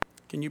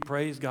 Can you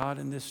praise God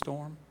in this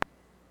storm?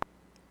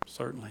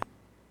 Certainly.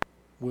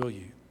 Will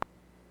you?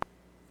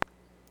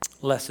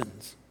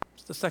 Lessons.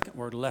 It's the second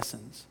word,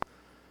 lessons.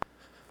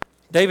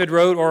 David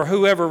wrote, or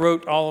whoever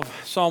wrote all of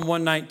Psalm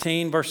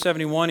 119, verse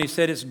 71, he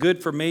said, it's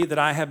good for me that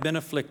I have been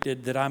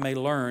afflicted, that I may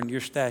learn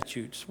your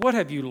statutes. What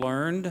have you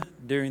learned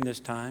during this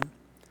time?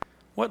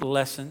 What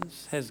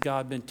lessons has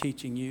God been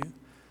teaching you?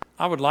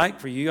 I would like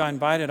for you, I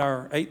invited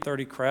our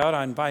 8:30 crowd,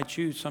 I invite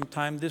you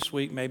sometime this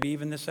week, maybe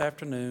even this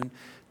afternoon,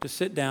 to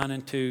sit down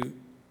and to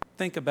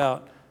think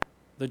about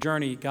the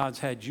journey God's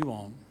had you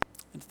on.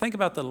 And think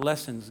about the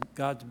lessons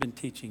God's been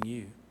teaching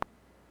you.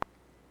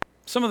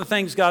 Some of the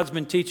things God's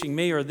been teaching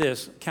me are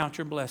this: count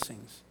your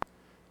blessings.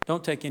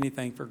 Don't take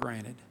anything for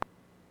granted.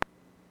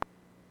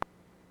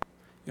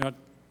 You know,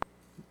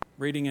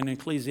 reading in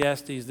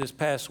Ecclesiastes this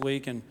past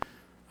week, and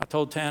I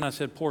told Tan, I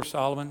said, poor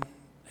Solomon,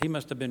 he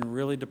must have been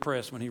really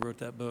depressed when he wrote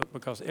that book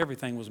because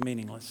everything was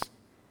meaningless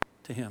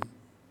to him.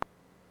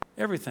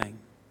 Everything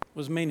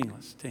was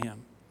meaningless to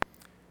him.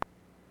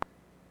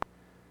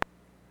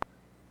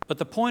 But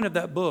the point of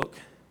that book,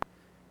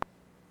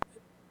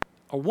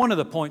 or one of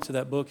the points of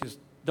that book, is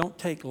don't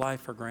take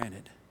life for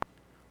granted.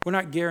 We're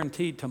not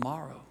guaranteed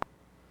tomorrow.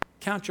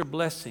 Count your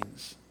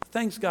blessings,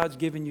 things God's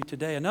given you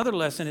today. Another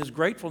lesson is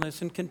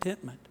gratefulness and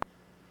contentment.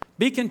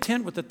 Be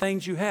content with the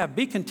things you have.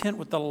 Be content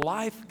with the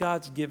life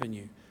God's given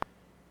you.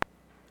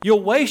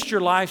 You'll waste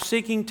your life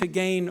seeking to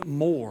gain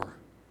more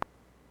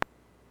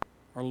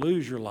or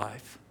lose your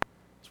life.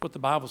 That's what the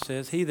Bible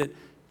says. He that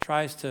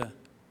tries to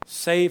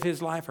save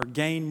his life or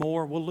gain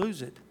more will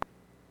lose it.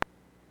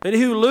 But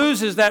he who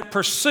loses that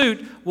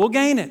pursuit will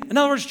gain it. In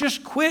other words,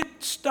 just quit,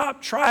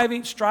 stop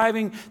striving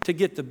to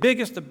get the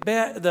biggest, the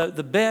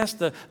best,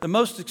 the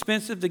most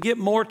expensive, to get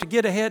more, to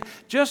get ahead.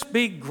 Just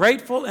be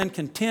grateful and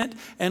content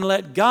and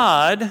let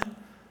God,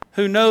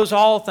 who knows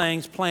all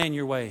things, plan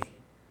your way.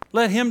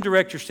 Let him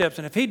direct your steps.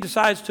 And if he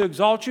decides to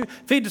exalt you,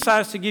 if he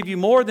decides to give you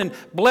more, then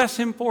bless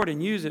him for it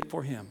and use it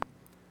for him.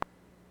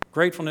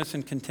 Gratefulness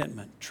and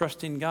contentment.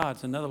 Trusting God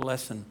is another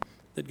lesson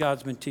that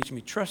God's been teaching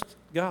me. Trust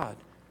God.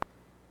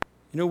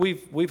 You know,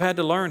 we've had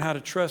to learn how to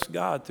trust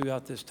God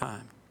throughout this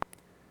time.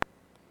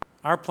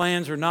 Our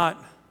plans are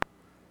not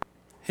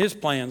his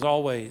plans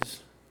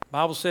always. The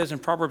Bible says in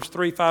Proverbs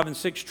 3, 5, and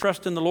 6,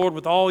 trust in the Lord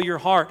with all your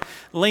heart.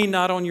 Lean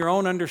not on your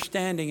own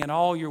understanding. In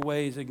all your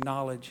ways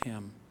acknowledge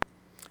him,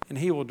 and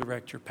he will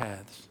direct your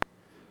paths.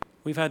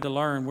 We've had to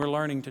learn, we're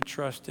learning to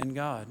trust in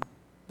God,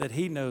 that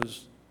he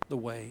knows the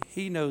way.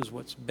 He knows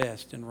what's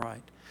best and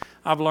right.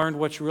 I've learned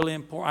what's really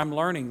important. I'm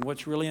learning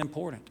what's really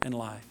important in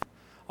life.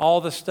 All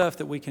the stuff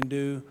that we can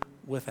do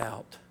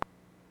without,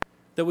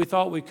 that we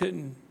thought we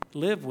couldn't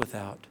live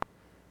without.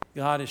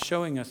 God is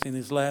showing us in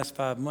these last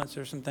 5 months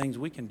there's some things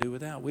we can do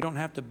without. We don't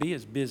have to be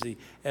as busy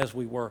as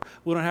we were.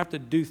 We don't have to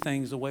do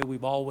things the way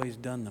we've always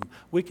done them.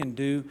 We can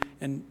do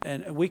and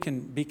we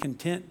can be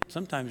content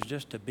sometimes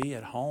just to be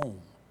at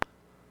home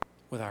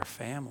with our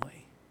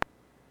family.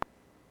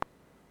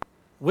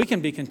 We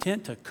can be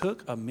content to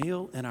cook a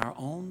meal in our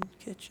own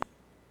kitchen.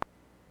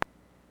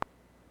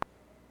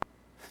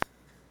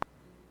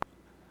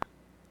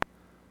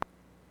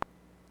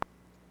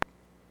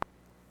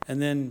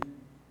 And then,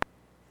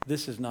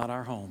 this is not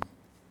our home.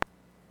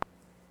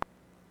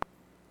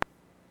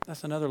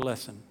 That's another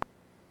lesson.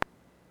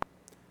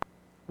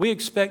 We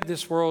expect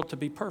this world to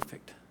be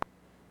perfect.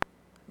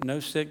 No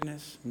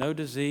sickness, no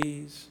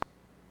disease,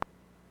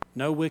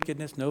 no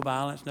wickedness, no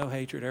violence, no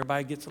hatred.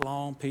 Everybody gets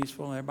along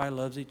peaceful and everybody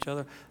loves each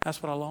other.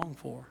 That's what I long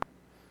for.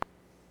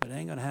 But it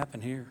ain't going to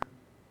happen here.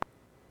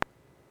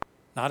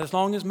 Not as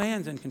long as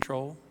man's in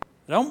control.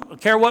 I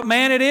don't care what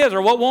man it is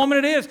or what woman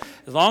it is.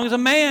 As long as a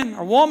man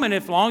or woman,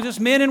 as long as it's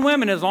men and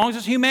women, as long as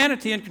it's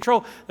humanity in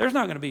control, there's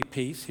not going to be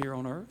peace here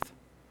on earth.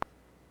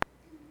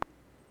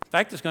 In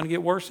fact, it's going to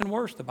get worse and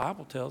worse, the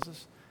Bible tells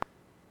us,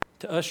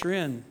 to usher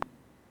in,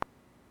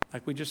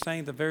 like we just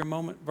sang the very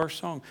moment verse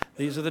song,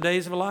 these are the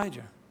days of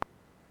Elijah,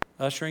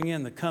 ushering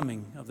in the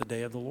coming of the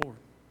day of the Lord,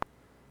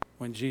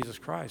 when Jesus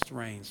Christ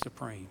reigns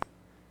supreme.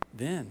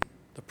 Then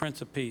the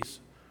Prince of Peace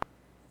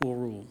will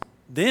rule.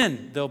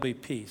 Then there'll be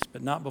peace,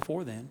 but not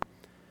before then.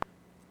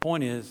 The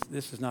point is,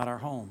 this is not our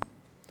home.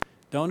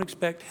 Don't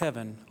expect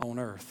heaven on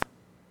earth.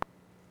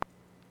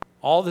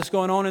 All that's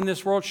going on in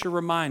this world should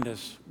remind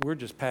us we're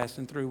just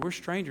passing through. We're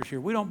strangers here.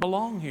 We don't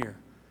belong here.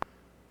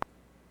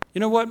 You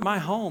know what? My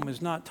home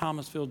is not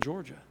Thomasville,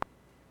 Georgia.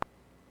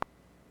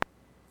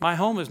 My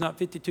home is not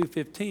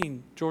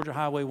 5215 Georgia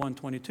Highway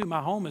 122.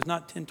 My home is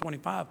not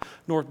 1025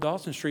 North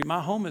Dawson Street. My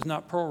home is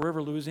not Pearl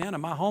River, Louisiana.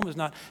 My home is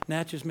not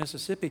Natchez,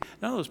 Mississippi.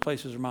 None of those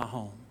places are my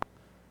home.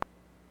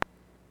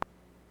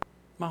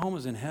 My home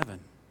is in heaven.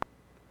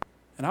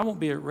 And I won't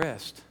be at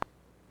rest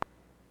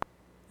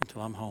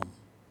until I'm home.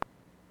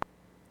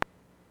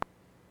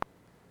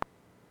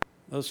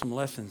 Those are some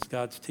lessons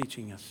God's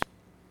teaching us.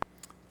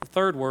 The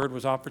third word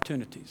was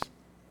opportunities.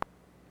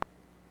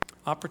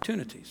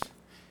 Opportunities.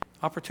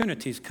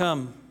 Opportunities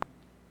come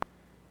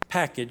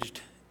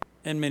packaged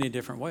in many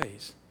different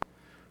ways.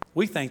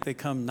 We think they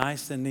come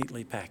nice and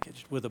neatly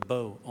packaged with a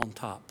bow on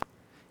top.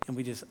 And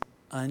we just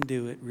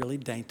undo it really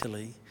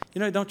daintily. You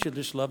know, don't you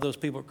just love those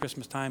people at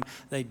Christmas time?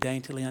 They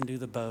daintily undo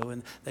the bow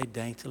and they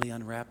daintily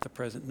unwrap the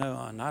present.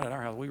 No, not at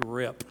our house. We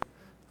rip,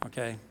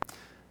 okay?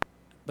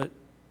 But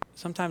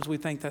sometimes we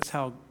think that's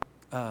how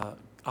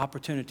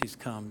opportunities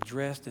come,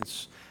 dressed in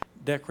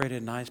decorated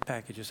in nice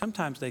packages.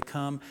 Sometimes they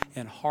come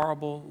in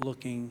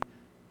horrible-looking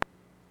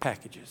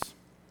packages,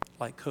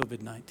 like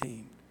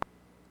COVID-19.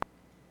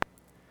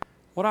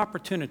 What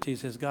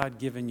opportunities has God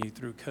given you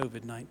through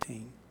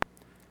COVID-19?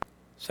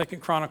 1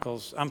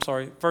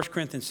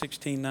 Corinthians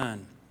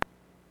 16:9.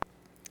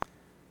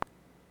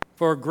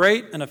 For a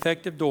great and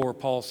effective door,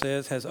 Paul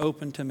says, has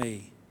opened to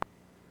me,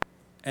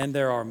 and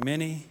there are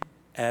many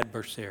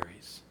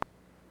adversaries.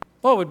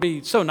 Well, it would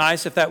be so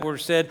nice if that were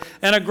said,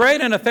 and a great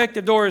and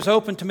effective door is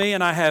open to me,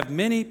 and I have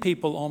many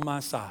people on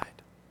my side.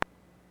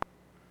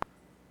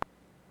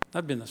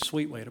 That'd been a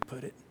sweet way to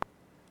put it.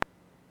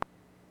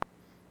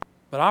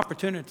 But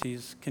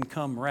opportunities can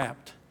come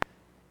wrapped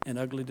in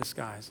ugly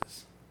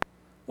disguises.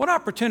 What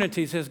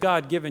opportunities has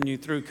God given you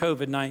through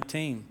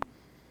COVID-19?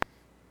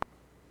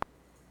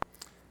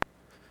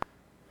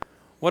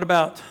 What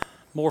about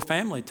more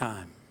family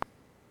time?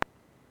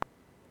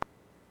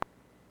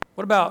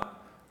 What about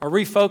a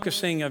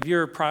refocusing of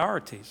your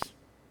priorities?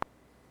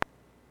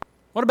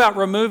 What about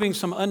removing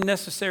some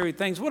unnecessary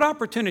things? What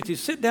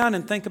opportunities? Sit down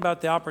and think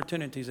about the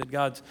opportunities that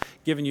God's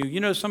given you.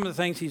 You know, some of the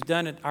things He's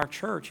done at our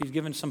church, He's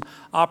given some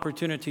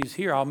opportunities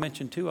here. I'll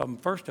mention two of them.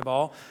 First of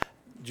all,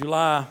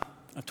 July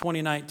of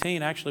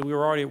 2019, actually, we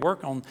were already at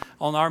work on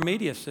our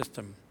media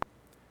system.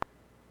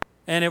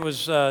 And it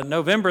was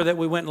November that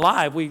we went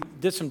live. We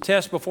did some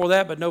tests before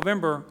that, but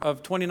November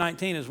of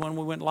 2019 is when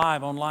we went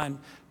live online,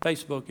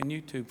 Facebook and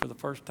YouTube for the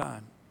first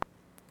time.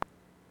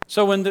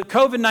 So when the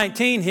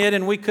COVID-19 hit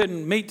and we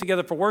couldn't meet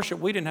together for worship,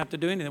 we didn't have to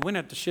do anything. We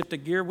didn't have to shift the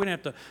gear. We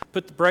didn't have to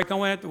put the brake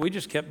on. We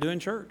just kept doing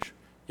church.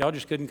 Y'all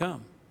just couldn't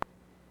come.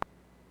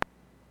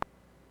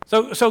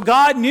 So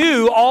God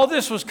knew all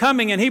this was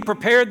coming, and He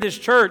prepared this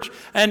church.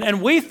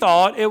 And we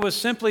thought it was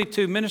simply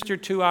to minister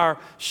to our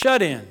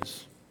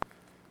shut-ins.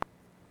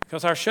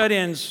 Because our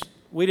shut-ins,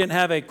 we didn't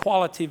have a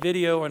quality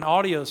video and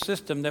audio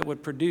system that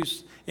would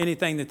produce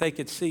anything that they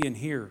could see and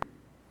hear.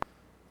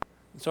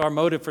 And so our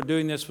motive for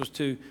doing this was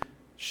to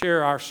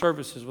share our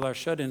services with our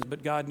shut-ins,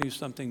 but God knew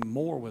something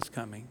more was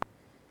coming.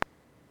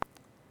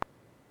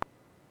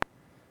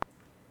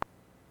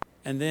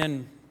 And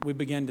then we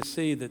began to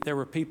see that there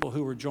were people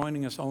who were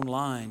joining us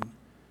online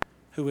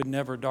who would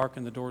never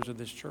darken the doors of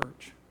this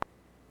church.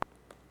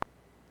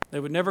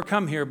 They would never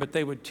come here, but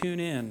they would tune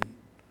in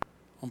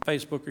on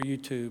Facebook or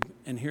YouTube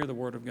and hear the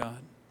Word of God.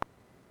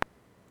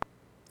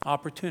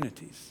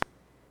 Opportunities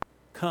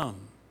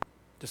come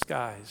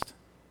disguised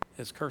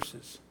as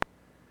curses.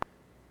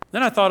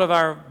 Then I thought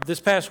of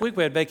this past week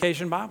we had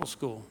Vacation Bible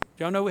School.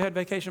 Do y'all know we had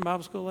Vacation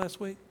Bible School last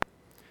week?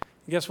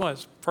 And guess what?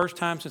 It's the first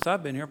time since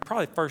I've been here,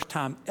 probably first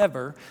time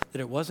ever,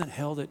 that it wasn't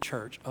held at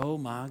church. Oh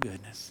my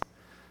goodness.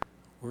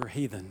 We're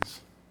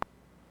heathens.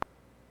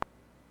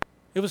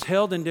 It was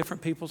held in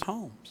different people's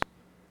homes.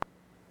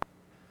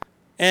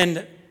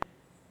 And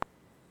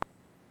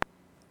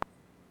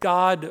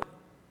God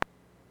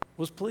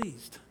was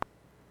pleased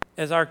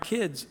as our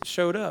kids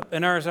showed up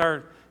and as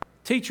our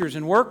teachers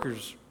and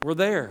workers were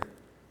there.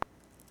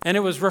 And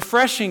it was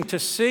refreshing to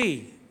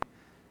see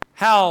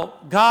how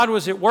God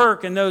was at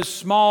work in those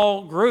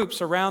small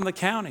groups around the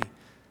county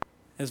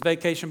as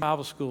Vacation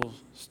Bible School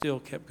still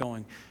kept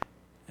going.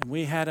 And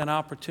we had an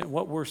opportunity.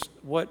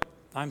 What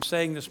I'm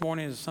saying this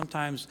morning is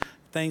sometimes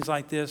things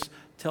like this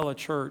tell a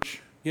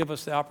church, give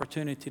us the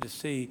opportunity to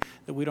see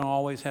that we don't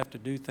always have to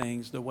do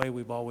things the way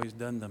we've always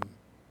done them.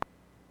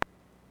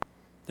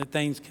 That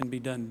things can be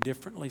done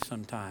differently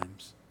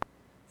sometimes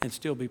and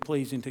still be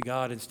pleasing to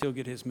God and still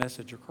get His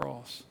message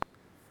across.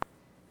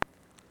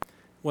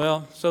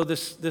 Well, so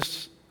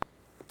this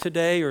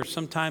today or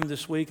sometime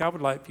this week, I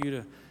would like for you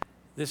to,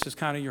 this is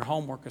kind of your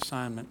homework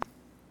assignment.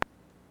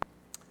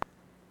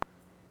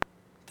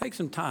 Take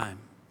some time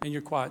in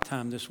your quiet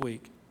time this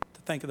week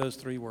to think of those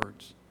three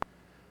words.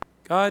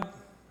 God,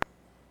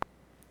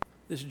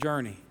 this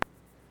journey,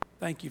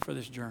 thank you for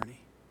this journey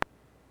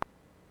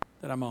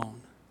that I'm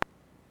on.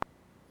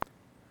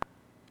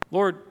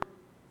 Lord,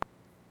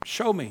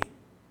 show me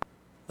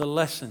the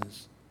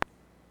lessons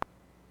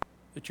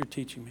that you're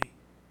teaching me.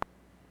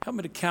 Help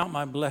me to count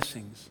my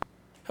blessings.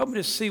 Help me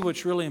to see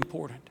what's really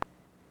important.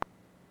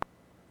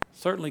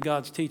 Certainly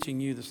God's teaching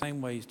you the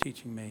same way He's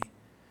teaching me.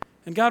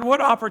 And God,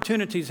 what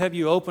opportunities have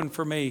you opened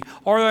for me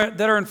or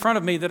that are in front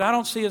of me that I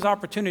don't see as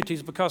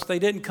opportunities because they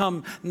didn't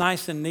come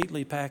nice and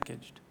neatly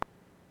packaged?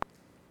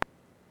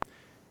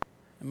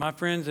 And my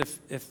friends,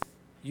 if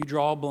you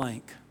draw a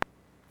blank,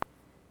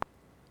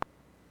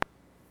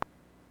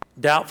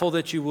 doubtful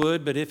that you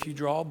would, but if you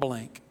draw a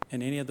blank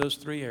in any of those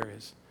three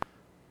areas,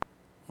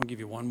 I'll give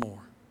you one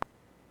more.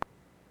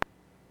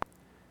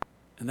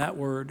 And that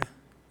word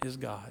is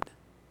God.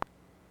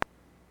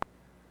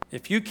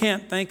 If you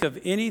can't think of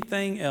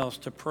anything else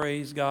to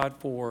praise God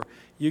for,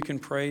 you can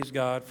praise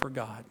God for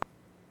God.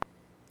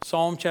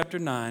 Psalm chapter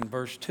 9,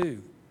 verse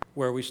 2,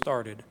 where we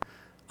started.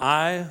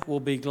 I will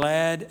be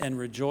glad and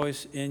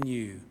rejoice in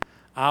you.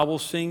 I will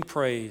sing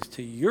praise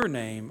to your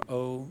name,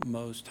 O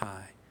Most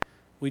High.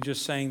 We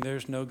just sang,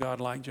 there's no God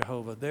like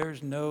Jehovah.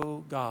 There's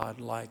no God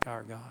like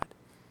our God.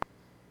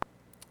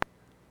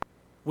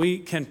 We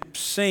can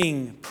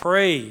sing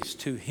praise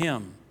to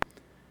Him.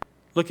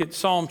 Look at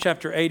Psalm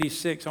chapter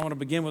 86. I want to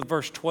begin with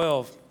verse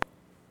 12.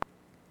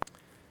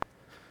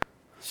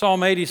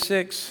 Psalm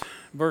 86,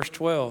 verse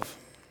 12.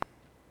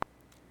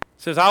 It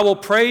says, I will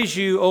praise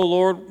you, O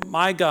Lord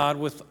my God,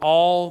 with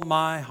all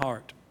my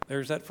heart.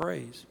 There's that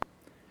phrase.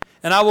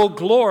 And I will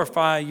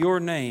glorify your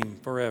name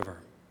forever.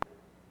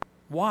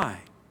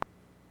 Why?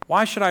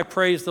 Why should I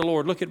praise the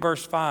Lord? Look at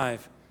verse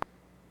 5.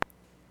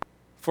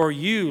 For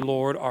you,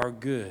 Lord, are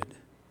good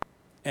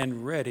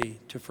and ready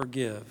to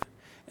forgive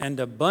and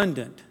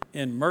abundant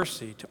in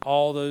mercy to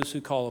all those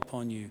who call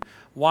upon you.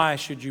 Why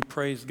should you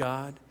praise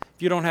God?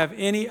 If you don't have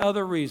any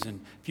other reason,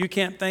 if you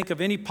can't think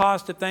of any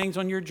positive things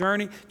on your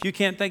journey, if you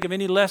can't think of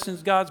any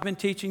lessons God's been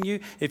teaching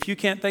you, if you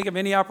can't think of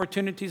any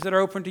opportunities that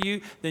are open to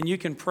you, then you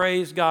can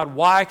praise God.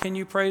 Why can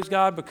you praise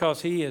God?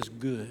 Because He is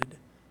good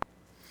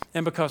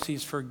and because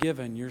He's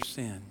forgiven your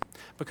sin.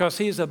 Because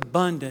He is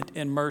abundant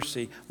in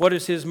mercy. What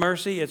is His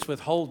mercy? It's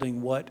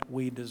withholding what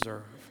we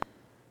deserve.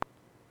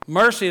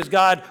 Mercy is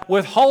God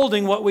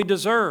withholding what we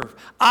deserve.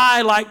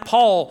 I, like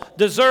Paul,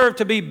 deserve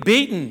to be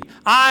beaten.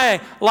 I,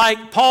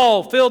 like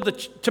Paul,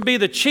 to be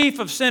the chief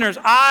of sinners.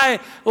 I,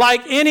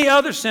 like any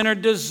other sinner,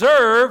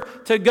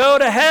 deserve to go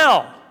to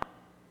hell.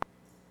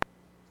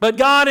 But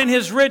God, in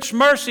His rich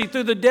mercy,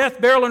 through the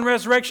death, burial, and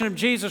resurrection of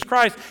Jesus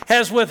Christ,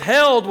 has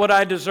withheld what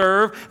I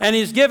deserve, and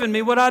He's given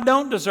me what I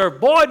don't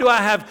deserve. Boy, do I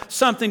have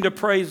something to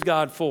praise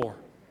God for.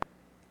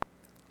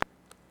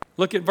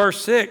 Look at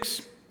verse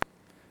 6.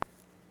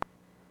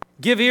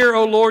 Give ear,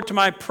 O Lord, to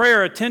my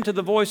prayer. Attend to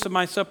the voice of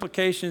my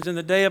supplications. In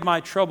the day of my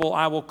trouble,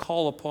 I will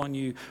call upon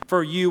you,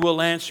 for you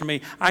will answer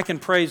me. I can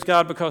praise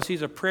God because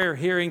He's a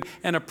prayer-hearing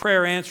and a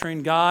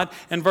prayer-answering God.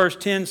 And verse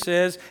 10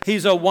 says,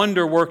 He's a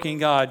wonder-working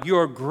God. You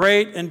are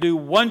great and do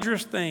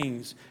wondrous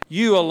things.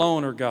 You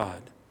alone are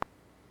God.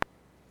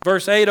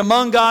 Verse 8,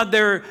 among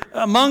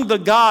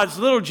the gods,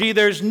 little g,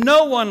 there's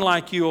no one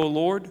like you, O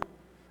Lord,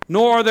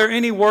 nor are there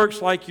any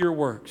works like your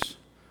works.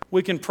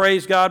 We can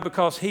praise God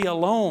because He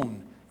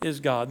alone is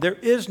God. There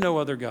is no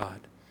other God.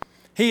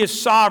 He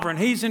is sovereign.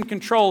 He's in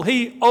control.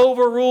 He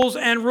overrules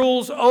and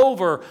rules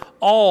over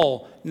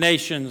all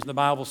nations, the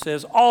Bible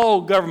says,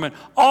 all government,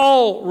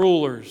 all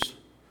rulers.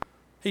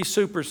 He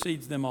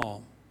supersedes them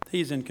all.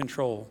 He's in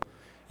control.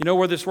 You know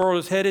where this world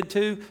is headed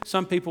to?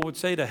 Some people would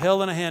say to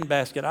hell in a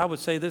handbasket. I would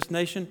say this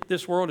nation,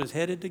 this world is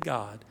headed to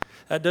God.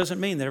 That doesn't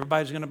mean that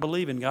everybody's going to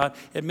believe in God.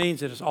 It means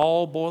that it's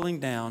all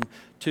boiling down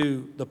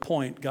to the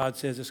point God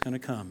says it's going to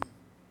come.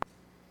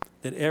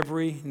 That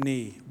every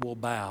knee will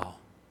bow.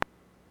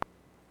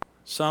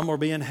 Some will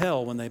be in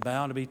hell when they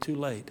bow, and it'll be too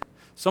late.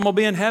 Some will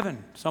be in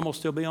heaven. Some will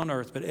still be on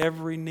earth. But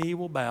every knee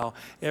will bow.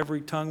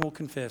 Every tongue will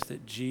confess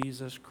that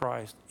Jesus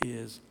Christ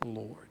is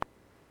Lord.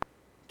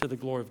 To the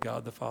glory of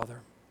God the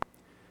Father.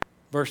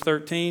 Verse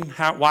 13,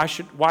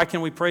 why can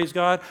we praise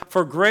God?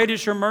 For great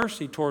is your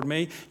mercy toward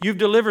me. You've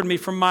delivered me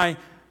from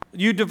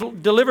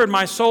delivered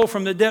my soul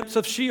from the depths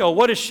of Sheol.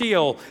 What is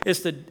Sheol? It's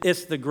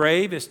the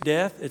grave, it's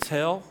death, it's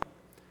hell.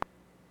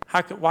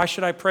 Why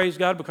should I praise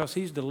God? Because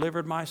He's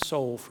delivered my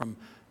soul from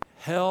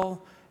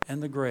hell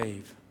and the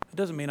grave. It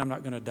doesn't mean I'm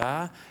not going to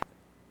die,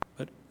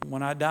 but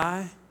when I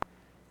die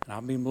and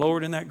I'll be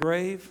lowered in that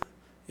grave,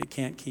 it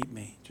can't keep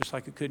me, just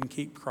like it couldn't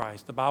keep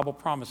Christ. The Bible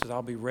promises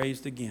I'll be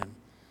raised again.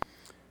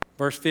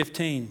 Verse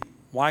 15,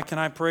 why can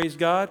I praise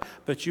God?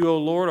 But you, O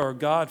Lord, are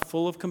God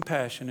full of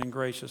compassion and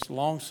gracious,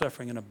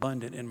 long-suffering and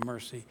abundant in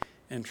mercy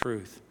and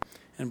truth.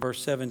 And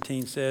verse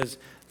 17 says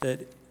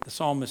that the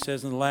psalmist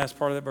says in the last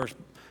part of that verse,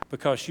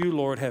 because you,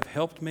 Lord, have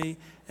helped me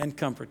and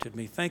comforted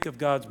me. Think of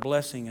God's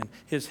blessing and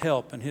His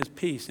help and His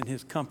peace and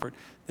His comfort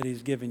that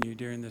He's given you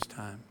during this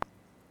time.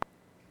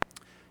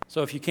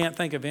 So if you can't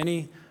think of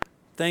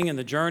anything in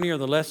the journey or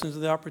the lessons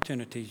or the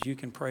opportunities, you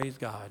can praise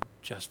God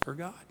just for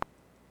God.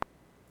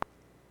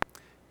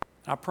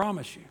 I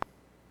promise you,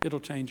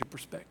 it'll change your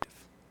perspective.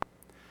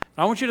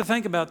 I want you to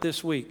think about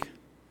this week,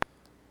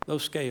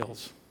 those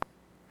scales.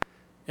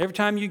 Every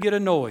time you get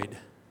annoyed,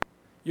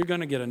 you're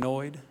going to get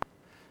annoyed.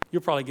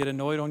 You'll probably get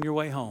annoyed on your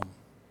way home.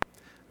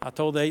 I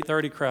told the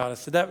 8:30 crowd, I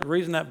said, the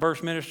reason that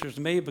verse ministers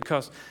to me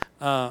because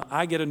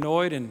I get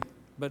annoyed,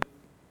 but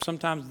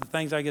sometimes the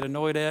things I get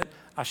annoyed at,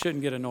 I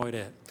shouldn't get annoyed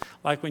at.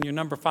 Like when you're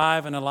number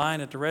 5 in a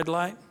line at the red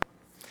light,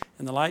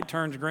 and the light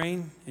turns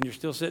green, and you're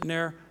still sitting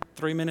there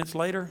 3 minutes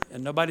later,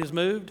 and nobody's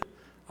moved,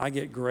 I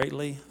get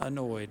greatly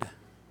annoyed.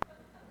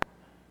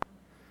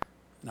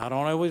 And I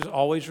don't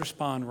always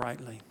respond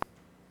rightly.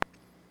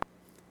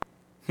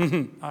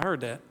 I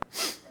heard that.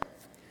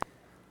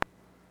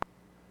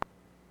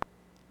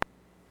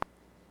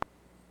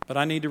 But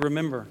I need to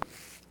remember,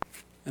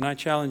 and I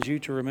challenge you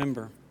to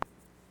remember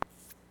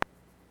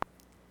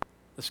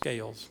the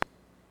scales.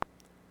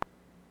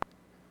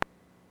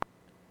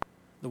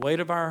 The weight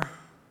of our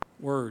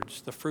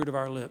words, the fruit of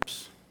our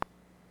lips.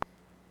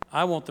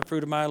 I want the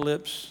fruit of my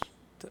lips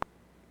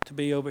to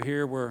be over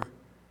here where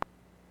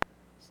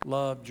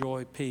love,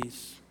 joy,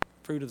 peace,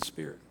 fruit of the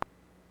Spirit.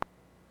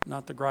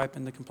 Not the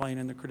griping, the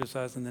complaining, the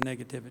criticizing, the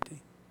negativity.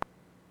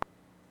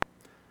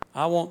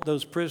 I want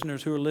those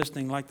prisoners who are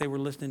listening like they were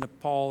listening to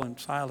Paul and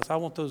Silas. I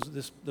want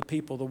the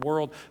people, the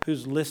world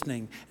who's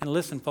listening. And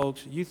listen,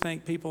 folks, you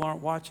think people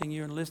aren't watching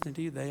you and listening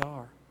to you? They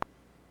are.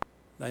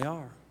 They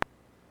are.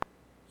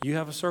 You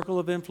have a circle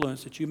of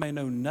influence that you may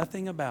know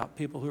nothing about,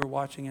 people who are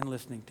watching and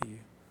listening to you.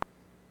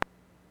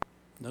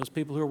 Those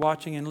people who are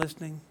watching and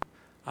listening,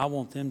 I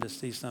want them to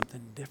see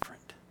something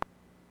different,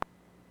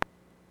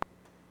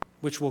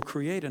 which will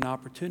create an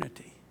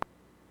opportunity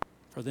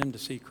for them to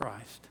see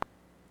Christ,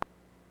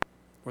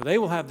 where they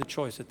will have the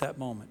choice at that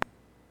moment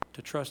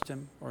to trust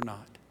Him or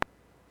not,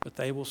 but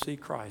they will see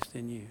Christ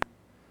in you.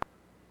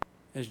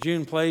 As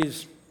June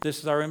plays, this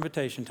is our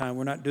invitation time.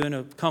 We're not doing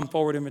a come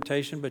forward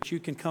invitation, but you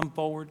can come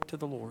forward to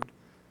the Lord.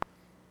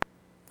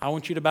 I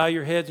want you to bow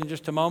your heads in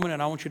just a moment,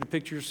 and I want you to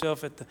picture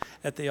yourself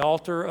at the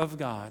altar of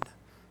God,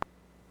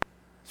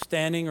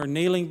 standing or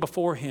kneeling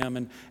before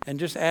Him, and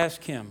just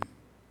ask Him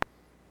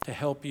to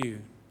help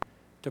you,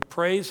 to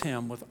praise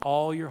Him with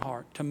all your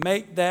heart, to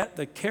make that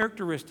the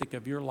characteristic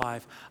of your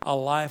life, a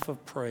life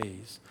of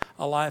praise,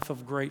 a life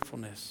of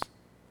gratefulness,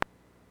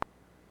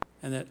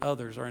 and that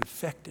others are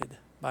infected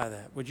by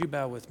that. Would you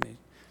bow with me?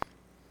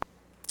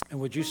 And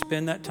would you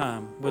spend that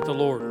time with the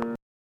Lord?